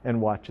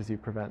and watch as you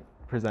present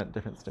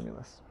different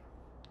stimulus.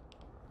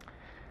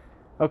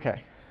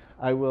 Okay,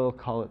 I will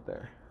call it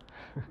there.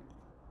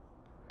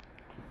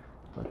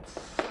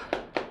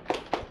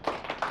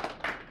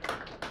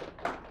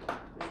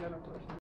 You're gonna